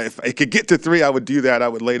 So if I could get to 3, I would do that. I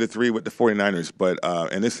would lay the 3 with the 49ers. But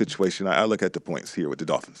in this situation, I look at the points here with the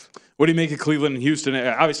Dolphins. What do you make of Cleveland and Houston?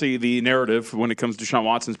 Obviously, the narrative when it comes to Deshaun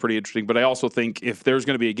Watson is pretty interesting, but I also think if there's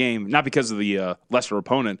going to be a game, not because of the lesser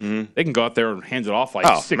opponent, they can go out there and hand it off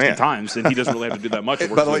 60 times, and he doesn't really have to do that much.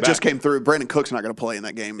 By the way, it just came through. Brandon Cook's not going to play in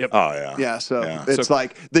that game. Yep. Oh, yeah. Yeah, so it's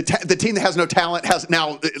like the team that has no talent has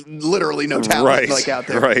now literally no talent out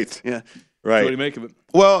there. Right. Yeah. Right. So what do you make of it?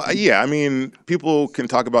 Well, I mean, people can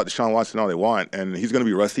talk about Deshaun Watson all they want, and he's going to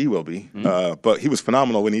be rusty. He will be. But he was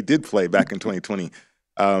phenomenal when he did play back in 2020.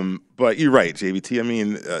 But you're right, JVT. I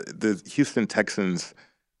mean, the Houston Texans,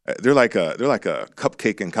 they're like a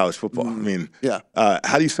cupcake in college football. I mean,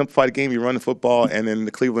 how do you simplify the game? You run the football, and then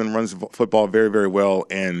the Cleveland runs the football very, very well,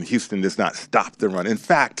 and Houston does not stop the run. In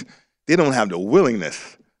fact, they don't have the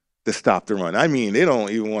willingness to stop the run. I mean, they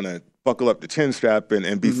don't even want to buckle up the chin strap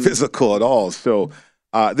and be physical at all. So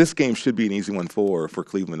this game should be an easy one for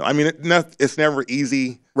Cleveland. I mean, it's never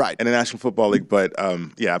easy in the National Football League, but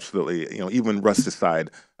yeah, absolutely. Even Russ aside,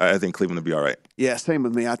 I think Cleveland will be all right. Yeah, same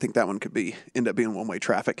with me. I think that one could end up being one-way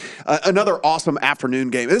traffic. Another awesome afternoon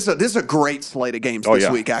game. This is a great slate of games this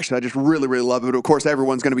week, actually. I just really, really love it. Of course,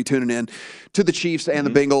 everyone's going to be tuning in to the Chiefs and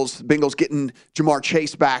the Bengals. Bengals getting Jamar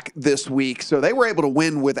Chase back this week. So they were able to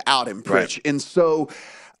win without him, Pritch. Right. And so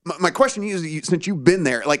my question to you is, since you've been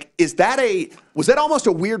there, was that almost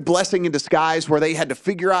a weird blessing in disguise where they had to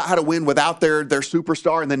figure out how to win without their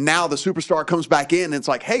superstar, and then now the superstar comes back in, and it's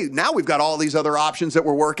like, hey, now we've got all these other options that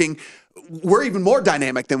we're working. We're even more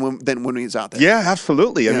dynamic than when he's out there. Yeah,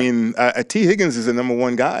 absolutely. I mean, T. Higgins is the number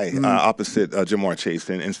one guy opposite Jamar Chase,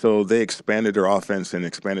 and so they expanded their offense and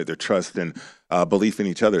expanded their trust and belief in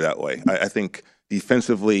each other that way. I think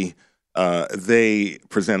defensively, they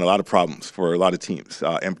present a lot of problems for a lot of teams,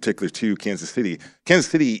 in particular to Kansas City.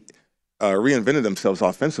 Kansas City reinvented themselves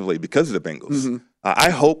offensively because of the Bengals. I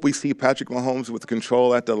hope we see Patrick Mahomes with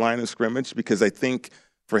control at the line of scrimmage because I think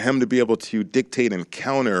for him to be able to dictate and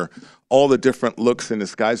counter all the different looks and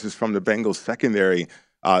disguises from the Bengals secondary,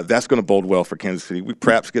 that's going to bode well for Kansas City. We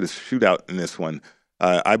perhaps get a shootout in this one.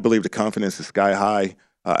 I believe the confidence is sky high.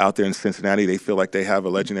 Out there in Cincinnati, they feel like they have a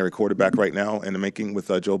legendary quarterback right now in the making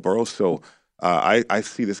with Joe Burrow. So I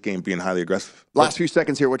see this game being highly aggressive. Last few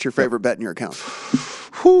seconds here. What's your favorite bet in your account?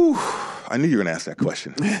 Whew. I knew you were going to ask that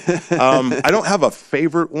question. I don't have a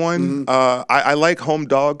favorite one. I like home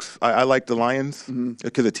dogs. I like the Lions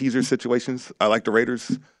because of teaser situations. I like the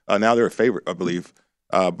Raiders. Now they're a favorite, I believe.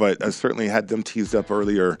 But I certainly had them teased up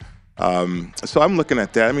earlier. So I'm looking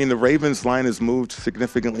at that. I mean, the Ravens line has moved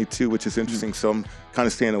significantly too, which is interesting. So I'm kind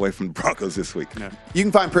of staying away from the Broncos this week. Yeah. You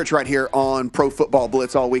can find Pritch right here on Pro Football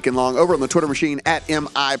Blitz all weekend long over on the Twitter machine at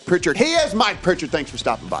 @MIPritchard. He is Mike Pritchard. Thanks for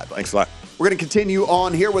stopping by, buddy. Thanks a lot. We're going to continue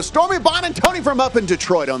on here with Stormy Buonantony from up in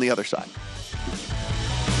Detroit on the other side.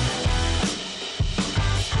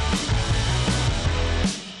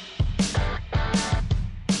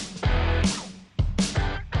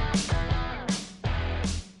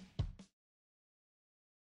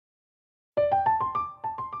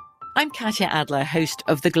 I'm Katya Adler, host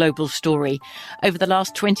of The Global Story. Over the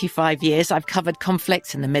last 25 years, I've covered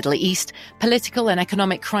conflicts in the Middle East, political and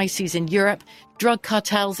economic crises in Europe, drug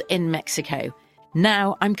cartels in Mexico.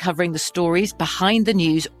 Now I'm covering the stories behind the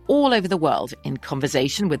news all over the world in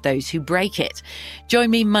conversation with those who break it. Join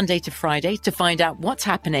me Monday to Friday to find out what's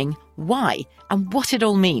happening, why, and what it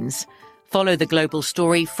all means. Follow The Global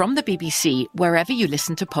Story from the BBC wherever you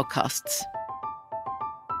listen to podcasts.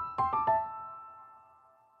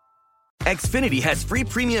 Xfinity has free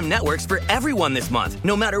premium networks for everyone this month,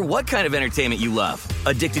 no matter what kind of entertainment you love.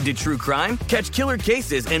 Addicted to true crime? Catch killer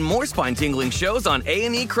cases and more spine-tingling shows on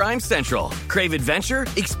A&E Crime Central. Crave adventure?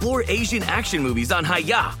 Explore Asian action movies on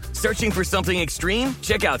Hi-Ya. Searching for something extreme?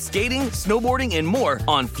 Check out skating, snowboarding, and more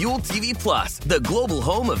on Fuel TV Plus, the global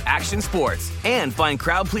home of action sports. And find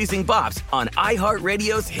crowd-pleasing bops on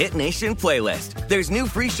iHeartRadio's Hit Nation playlist. There's new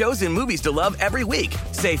free shows and movies to love every week.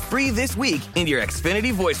 Say free this week in your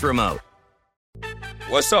Xfinity voice remote.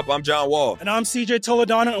 What's up? I'm John Wall. And I'm CJ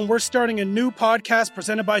Toledano, and we're starting a new podcast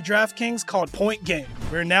presented by DraftKings called Point Game.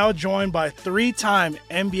 We're now joined by three-time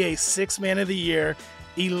NBA Sixth Man of the Year,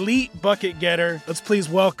 elite bucket getter. Let's please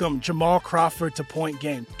welcome Jamal Crawford to Point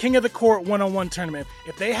Game. King of the Court one-on-one tournament.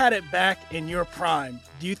 If they had it back in your prime,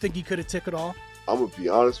 do you think you could have took it all? I'm going to be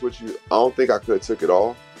honest with you. I don't think I could have took it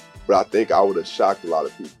all, but I think I would have shocked a lot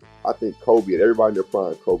of people. I think Kobe and everybody in their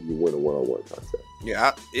prime, Kobe would win a one-on-one contest.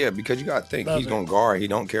 Yeah, because you got to think he's going to guard. He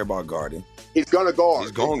don't care about guarding. He's going to guard.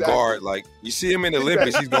 He's going to guard. Like, you see him in the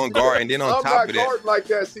Olympics, he's going to guard. And then on top of that. I'm not guarding like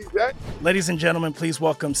that, see that? Ladies and gentlemen, please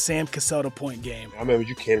welcome Sam Cassell to Point Game. I remember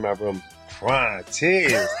you came to my room crying,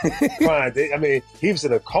 tears, crying. I mean, he was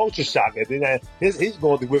in a culture shock. And then he's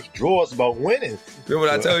going through withdrawals about winning. Remember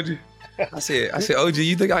what I told you? I said, OG,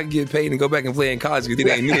 you think I can get paid and go back and play in college because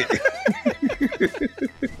it ain't it?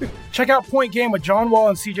 Check out Point Game with John Wall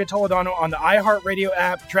and CJ Toledano on the iHeartRadio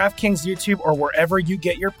app, DraftKings YouTube, or wherever you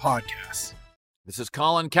get your podcasts. This is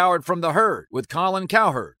Colin Cowherd from The Herd with Colin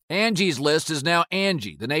Cowherd. Angie's List is now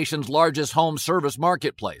Angie, the nation's largest home service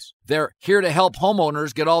marketplace. They're here to help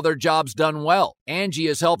homeowners get all their jobs done well. Angie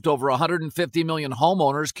has helped over 150 million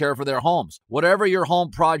homeowners care for their homes. Whatever your home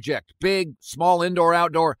project, big, small, indoor,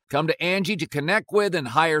 outdoor, come to Angie to connect with and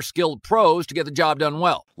hire skilled pros to get the job done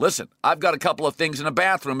well. Listen, I've got a couple of things in a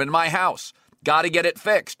bathroom in my house. Got to get it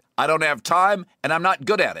fixed. I don't have time, and I'm not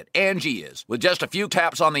good at it. Angie is. With just a few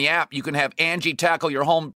taps on the app, you can have Angie tackle your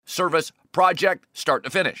home service project start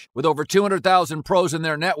to finish. With over 200,000 pros in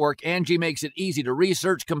their network, Angie makes it easy to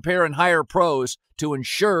research, compare, and hire pros to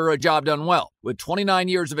ensure a job done well. With 29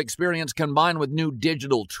 years of experience combined with new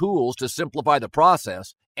digital tools to simplify the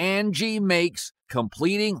process, Angie makes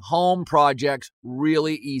completing home projects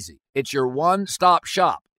really easy. It's your one-stop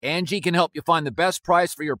shop. Angie can help you find the best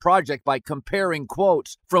price for your project by comparing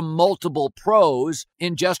quotes from multiple pros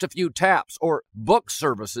in just a few taps, or book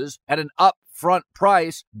services at an upfront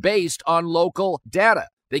price based on local data.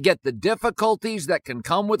 They get the difficulties that can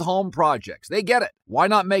come with home projects. They get it. Why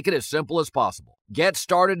not make it as simple as possible? Get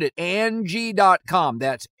started at Angie.com.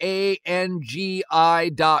 That's ANGI.com,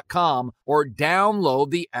 or download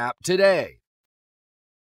the app today.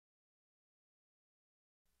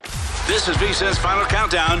 This is VSiN's Final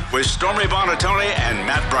Countdown with Stormy Buonantony and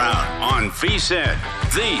Matt Brown on VSiN,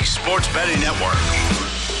 the Sports Betting Network.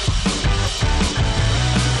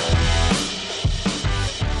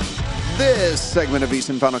 This segment of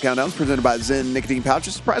VSiN Final Countdown is presented by Zen Nicotine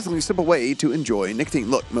Pouches. Surprisingly simple way to enjoy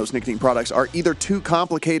nicotine. Look, most nicotine products are either too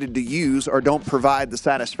complicated to use or don't provide the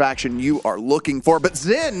satisfaction you are looking for. But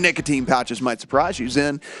Zen Nicotine Pouches might surprise you.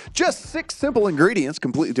 Zen, just 6 simple ingredients,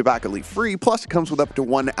 completely tobacco leaf free. Plus, it comes with up to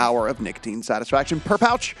 1 hour of nicotine satisfaction per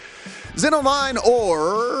pouch. Zen online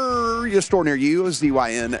or your store near you,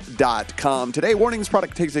 ZYN.com. Today, warning: this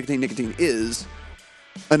product contains nicotine. Nicotine is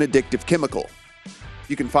an addictive chemical.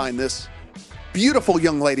 You can find this beautiful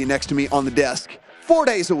young lady next to me on the desk 4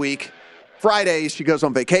 days a week. Fridays, she goes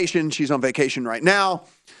on vacation. She's on vacation right now.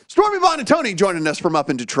 Stormy Buonantony joining us from up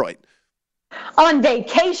in Detroit. On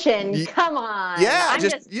vacation? Come on. Yeah,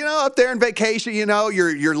 just up there on vacation,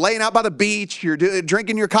 you're laying out by the beach, you're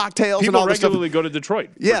drinking your cocktails and all this stuff. People regularly go to Detroit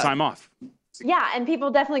for time off. Yeah, and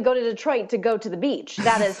people definitely go to Detroit to go to the beach.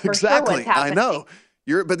 That is for exactly. sure what's happening. I know.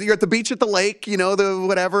 You're at the beach at the lake, the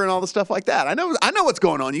whatever and all the stuff like that. I know what's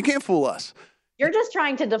going on. You can't fool us. You're just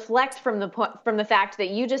trying to deflect from the fact that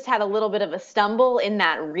you just had a little bit of a stumble in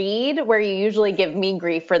that read where you usually give me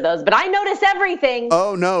grief for those, but I notice everything.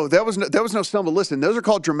 Oh no, that was no stumble. Listen, those are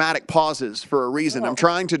called dramatic pauses for a reason. I'm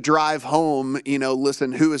trying to drive home,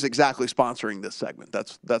 listen, who is exactly sponsoring this segment.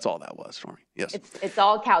 That's all that was for me. Yes. It's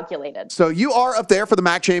all calculated. So you are up there for the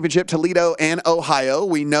MAC championship, Toledo and Ohio.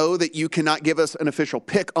 We know that you cannot give us an official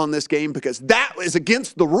pick on this game because that is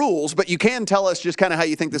against the rules, but you can tell us just kind of how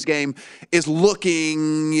you think this game is looking,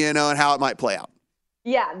 and how it might play out.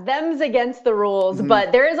 Yeah, them's against the rules,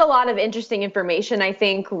 but there is a lot of interesting information, I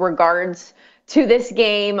think, regards to this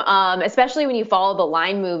game, especially when you follow the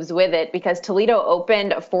line moves with it, because Toledo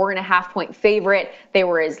opened a 4.5-point favorite. They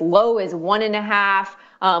were as low as 1.5.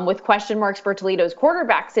 With question marks for Toledo's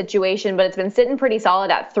quarterback situation, but it's been sitting pretty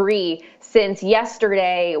solid at 3 since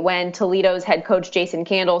yesterday when Toledo's head coach Jason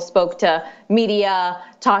Candle spoke to media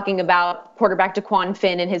talking about quarterback DeQuan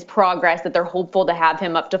Finn and his progress, that they're hopeful to have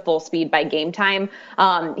him up to full speed by game time.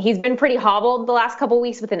 He's been pretty hobbled the last couple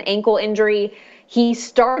weeks with an ankle injury. He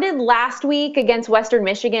started last week against Western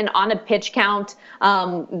Michigan on a pitch count.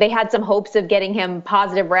 They had some hopes of getting him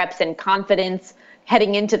positive reps and confidence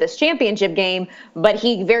heading into this championship game, but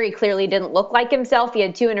he very clearly didn't look like himself. He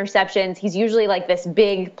had 2 interceptions. He's usually like this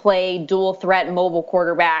big play, dual threat, mobile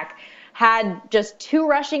quarterback. Had just 2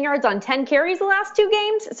 rushing yards on 10 carries the last 2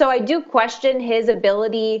 games. So I do question his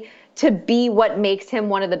ability to be what makes him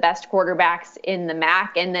one of the best quarterbacks in the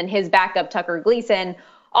MAC. And then his backup, Tucker Gleason,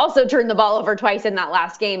 also turned the ball over twice in that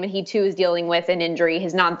last game, and he too is dealing with an injury.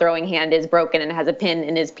 His non-throwing hand is broken and has a pin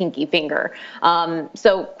in his pinky finger.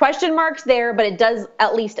 So question marks there, but it does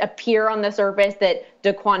at least appear on the surface that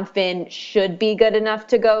DeQuan Finn should be good enough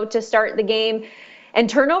to go to start the game. And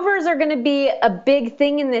turnovers are going to be a big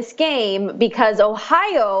thing in this game because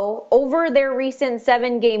Ohio, over their recent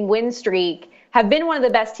 7-game win streak, have been one of the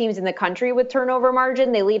best teams in the country with turnover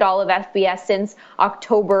margin. They lead all of FBS since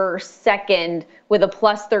October 2nd with a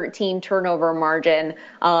plus 13 turnover margin.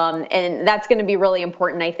 And that's going to be really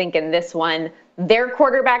important, I think, in this one. Their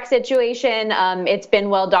quarterback situation, it's been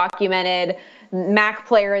well documented. MAC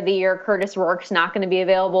Player of the Year, Curtis Rourke's not going to be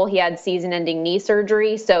available. He had season-ending knee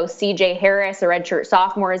surgery. So CJ Harris, a redshirt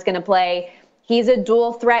sophomore, is going to play. He's a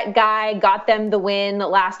dual threat guy, got them the win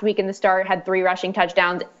last week in the start, had 3 rushing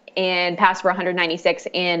touchdowns and passed for 196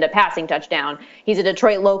 and a passing touchdown. He's a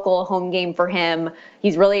Detroit local, home game for him.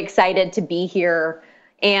 He's really excited to be here.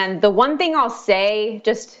 And the one thing I'll say,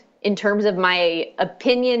 just in terms of my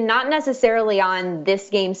opinion, not necessarily on this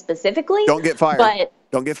game specifically. Don't get fired. But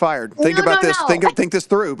don't get fired. Think about this. Think this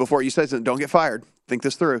through before you say something. Don't get fired. Think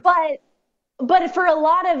this through. But for a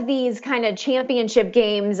lot of these kind of championship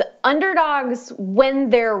games, underdogs,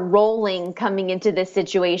 when they're rolling coming into this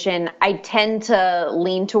situation, I tend to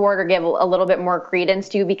lean toward or give a little bit more credence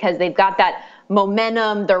to because they've got that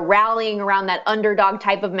momentum. They're rallying around that underdog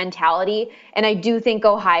type of mentality. And I do think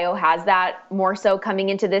Ohio has that more so coming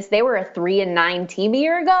into this. They were a 3-9 team a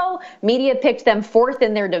year ago. Media picked them 4th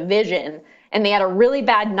in their division. And they had a really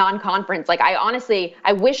bad non-conference. Like,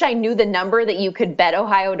 I wish I knew the number that you could bet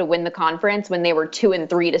Ohio to win the conference when they were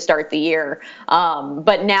 2-3 to start the year.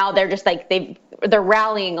 But now they're just like, they're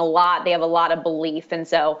rallying a lot. They have a lot of belief. And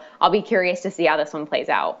so I'll be curious to see how this one plays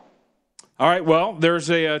out. All right. Well,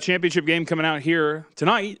 there's a championship game coming out here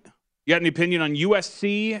tonight. You got any opinion on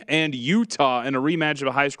USC and Utah in a rematch of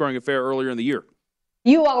a high-scoring affair earlier in the year?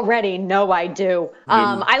 You already know I do.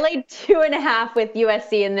 I laid 2.5 with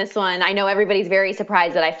USC in this one. I know everybody's very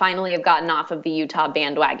surprised that I finally have gotten off of the Utah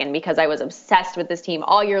bandwagon because I was obsessed with this team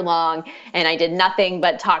all year long and I did nothing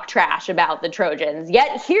but talk trash about the Trojans.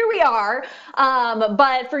 Yet here we are.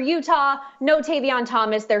 But for Utah, no Tavion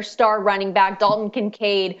Thomas, their star running back, Dalton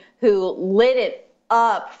Kincaid, who lit it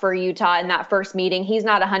up for Utah in that first meeting. He's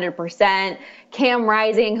not 100%. Cam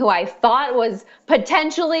Rising, who I thought was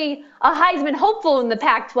potentially a Heisman hopeful in the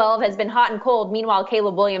Pac-12, has been hot and cold. Meanwhile,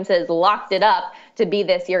 Caleb Williams has locked it up to be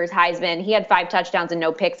this year's Heisman. He had 5 touchdowns and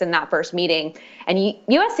no picks in that first meeting. And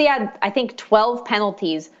USC had, I think, 12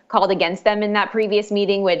 penalties called against them in that previous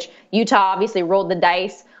meeting, which Utah obviously rolled the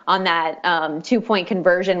dice on that 2-point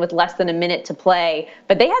conversion with less than a minute to play.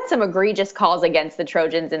 But they had some egregious calls against the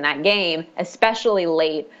Trojans in that game, especially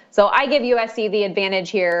late. So I give USC the advantage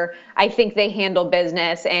here. I think they handle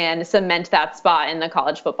business and cement that spot in the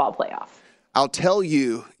college football playoff. I'll tell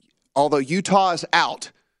you, although Utah is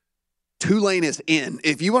out, Tulane is in.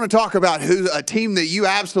 If you want to talk about a team that you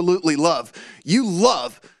absolutely love, you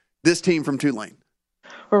love this team from Tulane.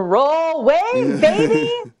 Roll wave,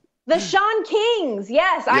 baby. The Sean Kings.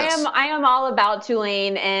 Yes, I am all about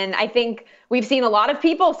Tulane. And I think we've seen a lot of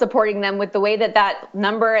people supporting them with the way that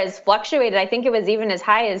number has fluctuated. I think it was even as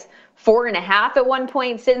high as 4.5 at one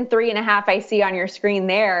point, sitting 3.5 I see on your screen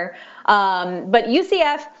there. But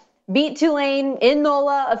UCF beat Tulane in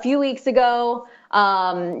NOLA a few weeks ago.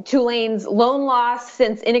 Tulane's lone loss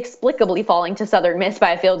since inexplicably falling to Southern Miss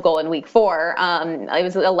by a field goal in week 4. It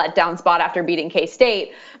was a letdown spot after beating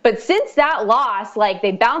K-State. But since that loss,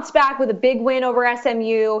 they bounced back with a big win over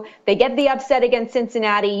SMU. They get the upset against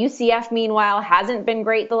Cincinnati. UCF, meanwhile, hasn't been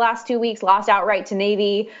great the last 2 weeks, lost outright to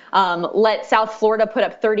Navy, let South Florida put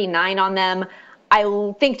up 39 on them. I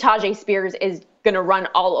think Tajay Spears is going to run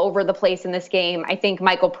all over the place in this game. I think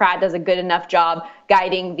Michael Pratt does a good enough job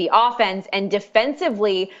guiding the offense, and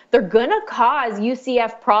defensively, they're going to cause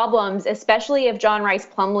UCF problems, especially if John Rice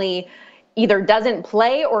Plumlee either doesn't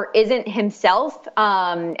play or isn't himself,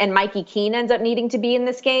 and Mikey Keene ends up needing to be in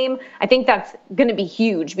this game. I think that's going to be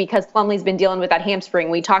huge because Plumlee's been dealing with that hamstring.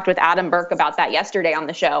 We talked with Adam Burke about that yesterday on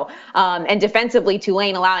the show. And defensively,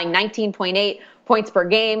 Tulane allowing 19.8 points per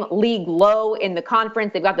game, league low in the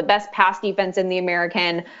conference. They've got the best pass defense in the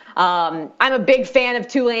American. I'm a big fan of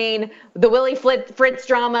Tulane. The Willie Fritz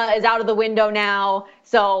drama is out of the window now.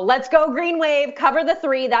 So let's go Green Wave, cover the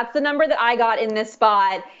 3. That's the number that I got in this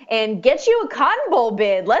spot, and get you a Cotton Bowl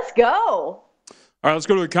bid. Let's go. All right, let's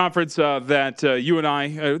go to a conference that you and I,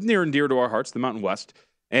 near and dear to our hearts, the Mountain West.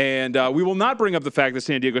 And we will not bring up the fact that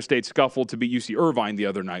San Diego State scuffled to beat UC Irvine the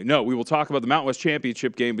other night. No, we will talk about the Mountain West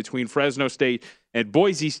Championship game between Fresno State and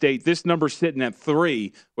Boise State. This number's sitting at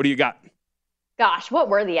 3. What do you got? Gosh, what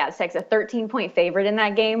were the Aztecs? A 13-point favorite in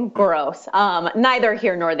that game? Gross. Neither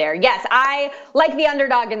here nor there. Yes, I like the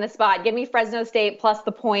underdog in the spot. Give me Fresno State plus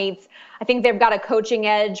the points. I think they've got a coaching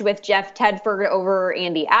edge with Jeff Tedford over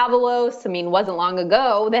Andy Avalos. I mean, wasn't long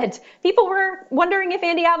ago that people were wondering if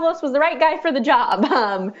Andy Avalos was the right guy for the job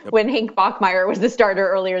when Hank Bachmeier was the starter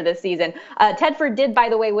earlier this season. Tedford did, by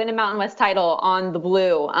the way, win a Mountain West title on the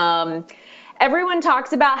blue. Everyone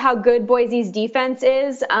talks about how good Boise's defense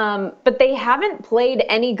is, but they haven't played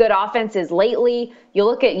any good offenses lately. You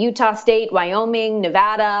look at Utah State, Wyoming,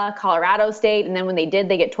 Nevada, Colorado State, and then when they did,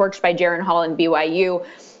 they get torched by Jaron Hall and BYU.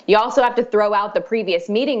 You also have to throw out the previous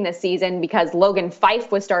meeting this season because Logan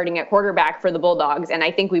Fife was starting at quarterback for the Bulldogs, and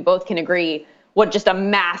I think we both can agree what just a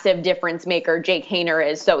massive difference maker Jake Haener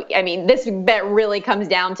is. So, I mean, this bet really comes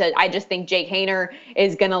down to I just think Jake Haener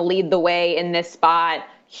is going to lead the way in this spot.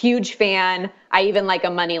 Huge fan. I even like a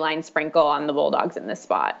money line sprinkle on the Bulldogs in this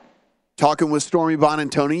spot. Talking with Stormy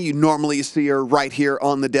Buonantony. You normally see her right here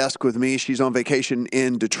on the desk with me. She's on vacation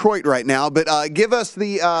in Detroit right now. But give us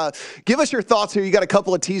your thoughts here. You got a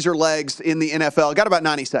couple of teaser legs in the NFL. Got about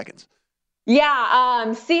 90 seconds. Yeah,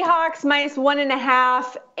 Seahawks minus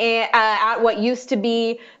 1.5 at what used to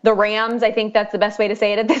be the Rams. I think that's the best way to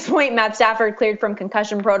say it at this point. Matt Stafford cleared from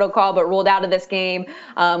concussion protocol but ruled out of this game,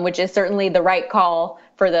 which is certainly the right call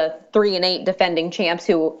for the 3-8 defending champs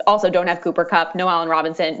who also don't have Cooper Kupp, no Allen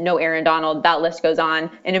Robinson, no Aaron Donald. That list goes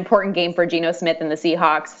on. An important game for Geno Smith and the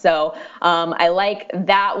Seahawks. So I like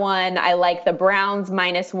that one. I like the Browns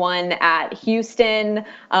minus 1 at Houston.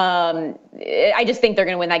 I just think they're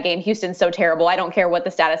going to win that game. Houston's so terrible. I don't care what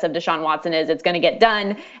the status of Deshaun Watson is. It's going to get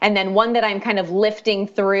done. And then one that I'm kind of lifting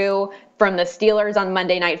through from the Steelers on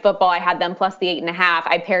Monday Night Football, I had them plus the 8.5.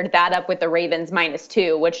 I paired that up with the Ravens minus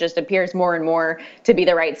 2, which just appears more and more to be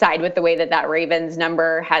the right side with the way that Ravens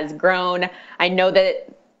number has grown. I know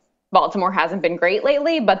that Baltimore hasn't been great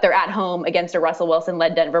lately, but they're at home against a Russell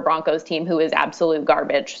Wilson-led Denver Broncos team who is absolute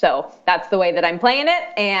garbage. So that's the way that I'm playing it.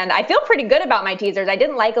 And I feel pretty good about my teasers. I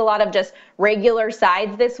didn't like a lot of just regular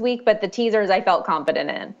sides this week, but the teasers I felt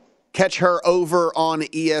confident in. Catch her over on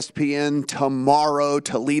ESPN tomorrow,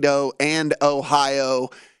 Toledo and Ohio.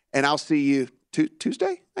 And I'll see you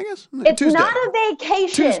Tuesday, I guess? It's Tuesday. not a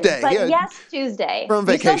vacation, Tuesday, but yeah. yes, Tuesday. From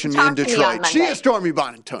vacation in Detroit. She is Stormy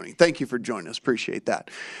Buonantony. Thank you for joining us. Appreciate that.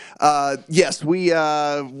 Yes, we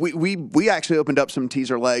actually opened up some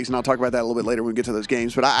teaser legs, and I'll talk about that a little bit later when we get to those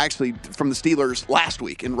games. But I actually, from the Steelers last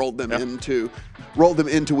week, and rolled them into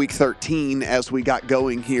week 13 as we got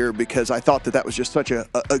going here because I thought that was just such a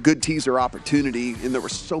good teaser opportunity, and there were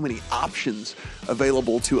so many options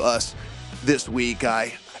available to us this week.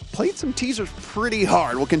 I played some teasers pretty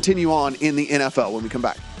hard. We'll continue on in the NFL when we come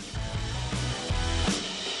back.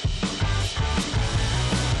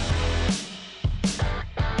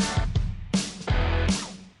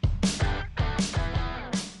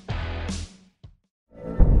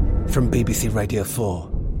 From BBC Radio 4,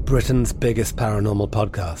 Britain's biggest paranormal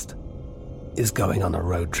podcast is going on a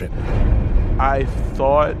road trip. I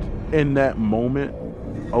thought in that moment,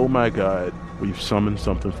 oh my God, we've summoned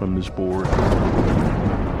something from this board.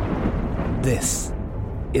 This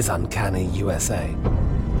is Uncanny USA.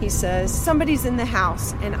 He says, somebody's in the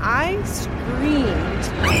house, and I screamed.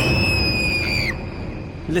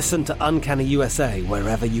 Listen to Uncanny USA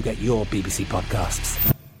wherever you get your BBC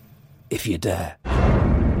podcasts, if you dare.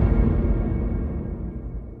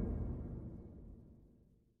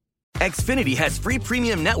 Xfinity has free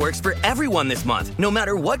premium networks for everyone this month, no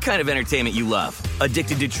matter what kind of entertainment you love.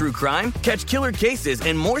 Addicted to true crime? Catch killer cases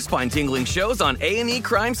and more spine-tingling shows on A&E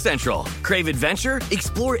Crime Central. Crave adventure?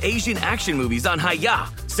 Explore Asian action movies on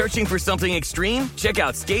Hi-YAH. Searching for something extreme? Check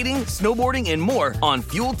out skating, snowboarding, and more on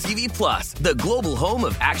Fuel TV Plus, the global home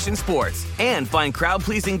of action sports. And find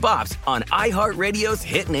crowd-pleasing bops on iHeartRadio's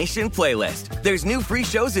Hit Nation playlist. There's new free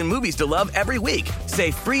shows and movies to love every week. Say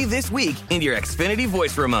free this week in your Xfinity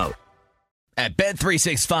voice remote. At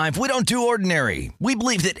Bet365, we don't do ordinary. We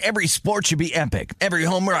believe that every sport should be epic. Every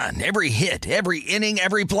home run, every hit, every inning,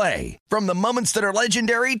 every play. From the moments that are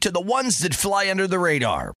legendary to the ones that fly under the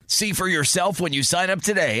radar. See for yourself when you sign up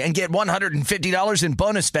today and get $150 in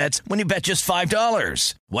bonus bets when you bet just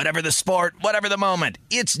 $5. Whatever the sport, whatever the moment,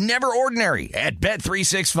 it's never ordinary at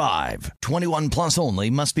Bet365. 21 plus only.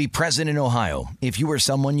 Must be present in Ohio. If you or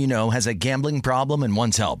someone you know has a gambling problem and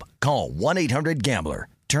wants help, call 1-800-GAMBLER.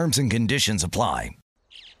 Terms and conditions apply.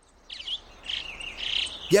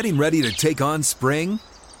 Getting ready to take on spring?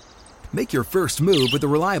 Make your first move with the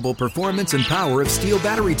reliable performance and power of Steel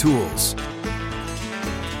battery tools.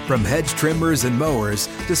 From hedge trimmers and mowers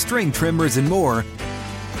to string trimmers and more,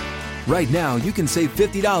 right now you can save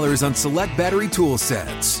 $50 on select battery tool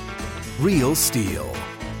sets. Real Steel.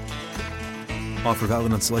 Offer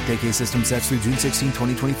valid on select AK system sets through June 16,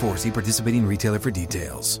 2024. See participating retailer for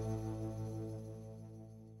details.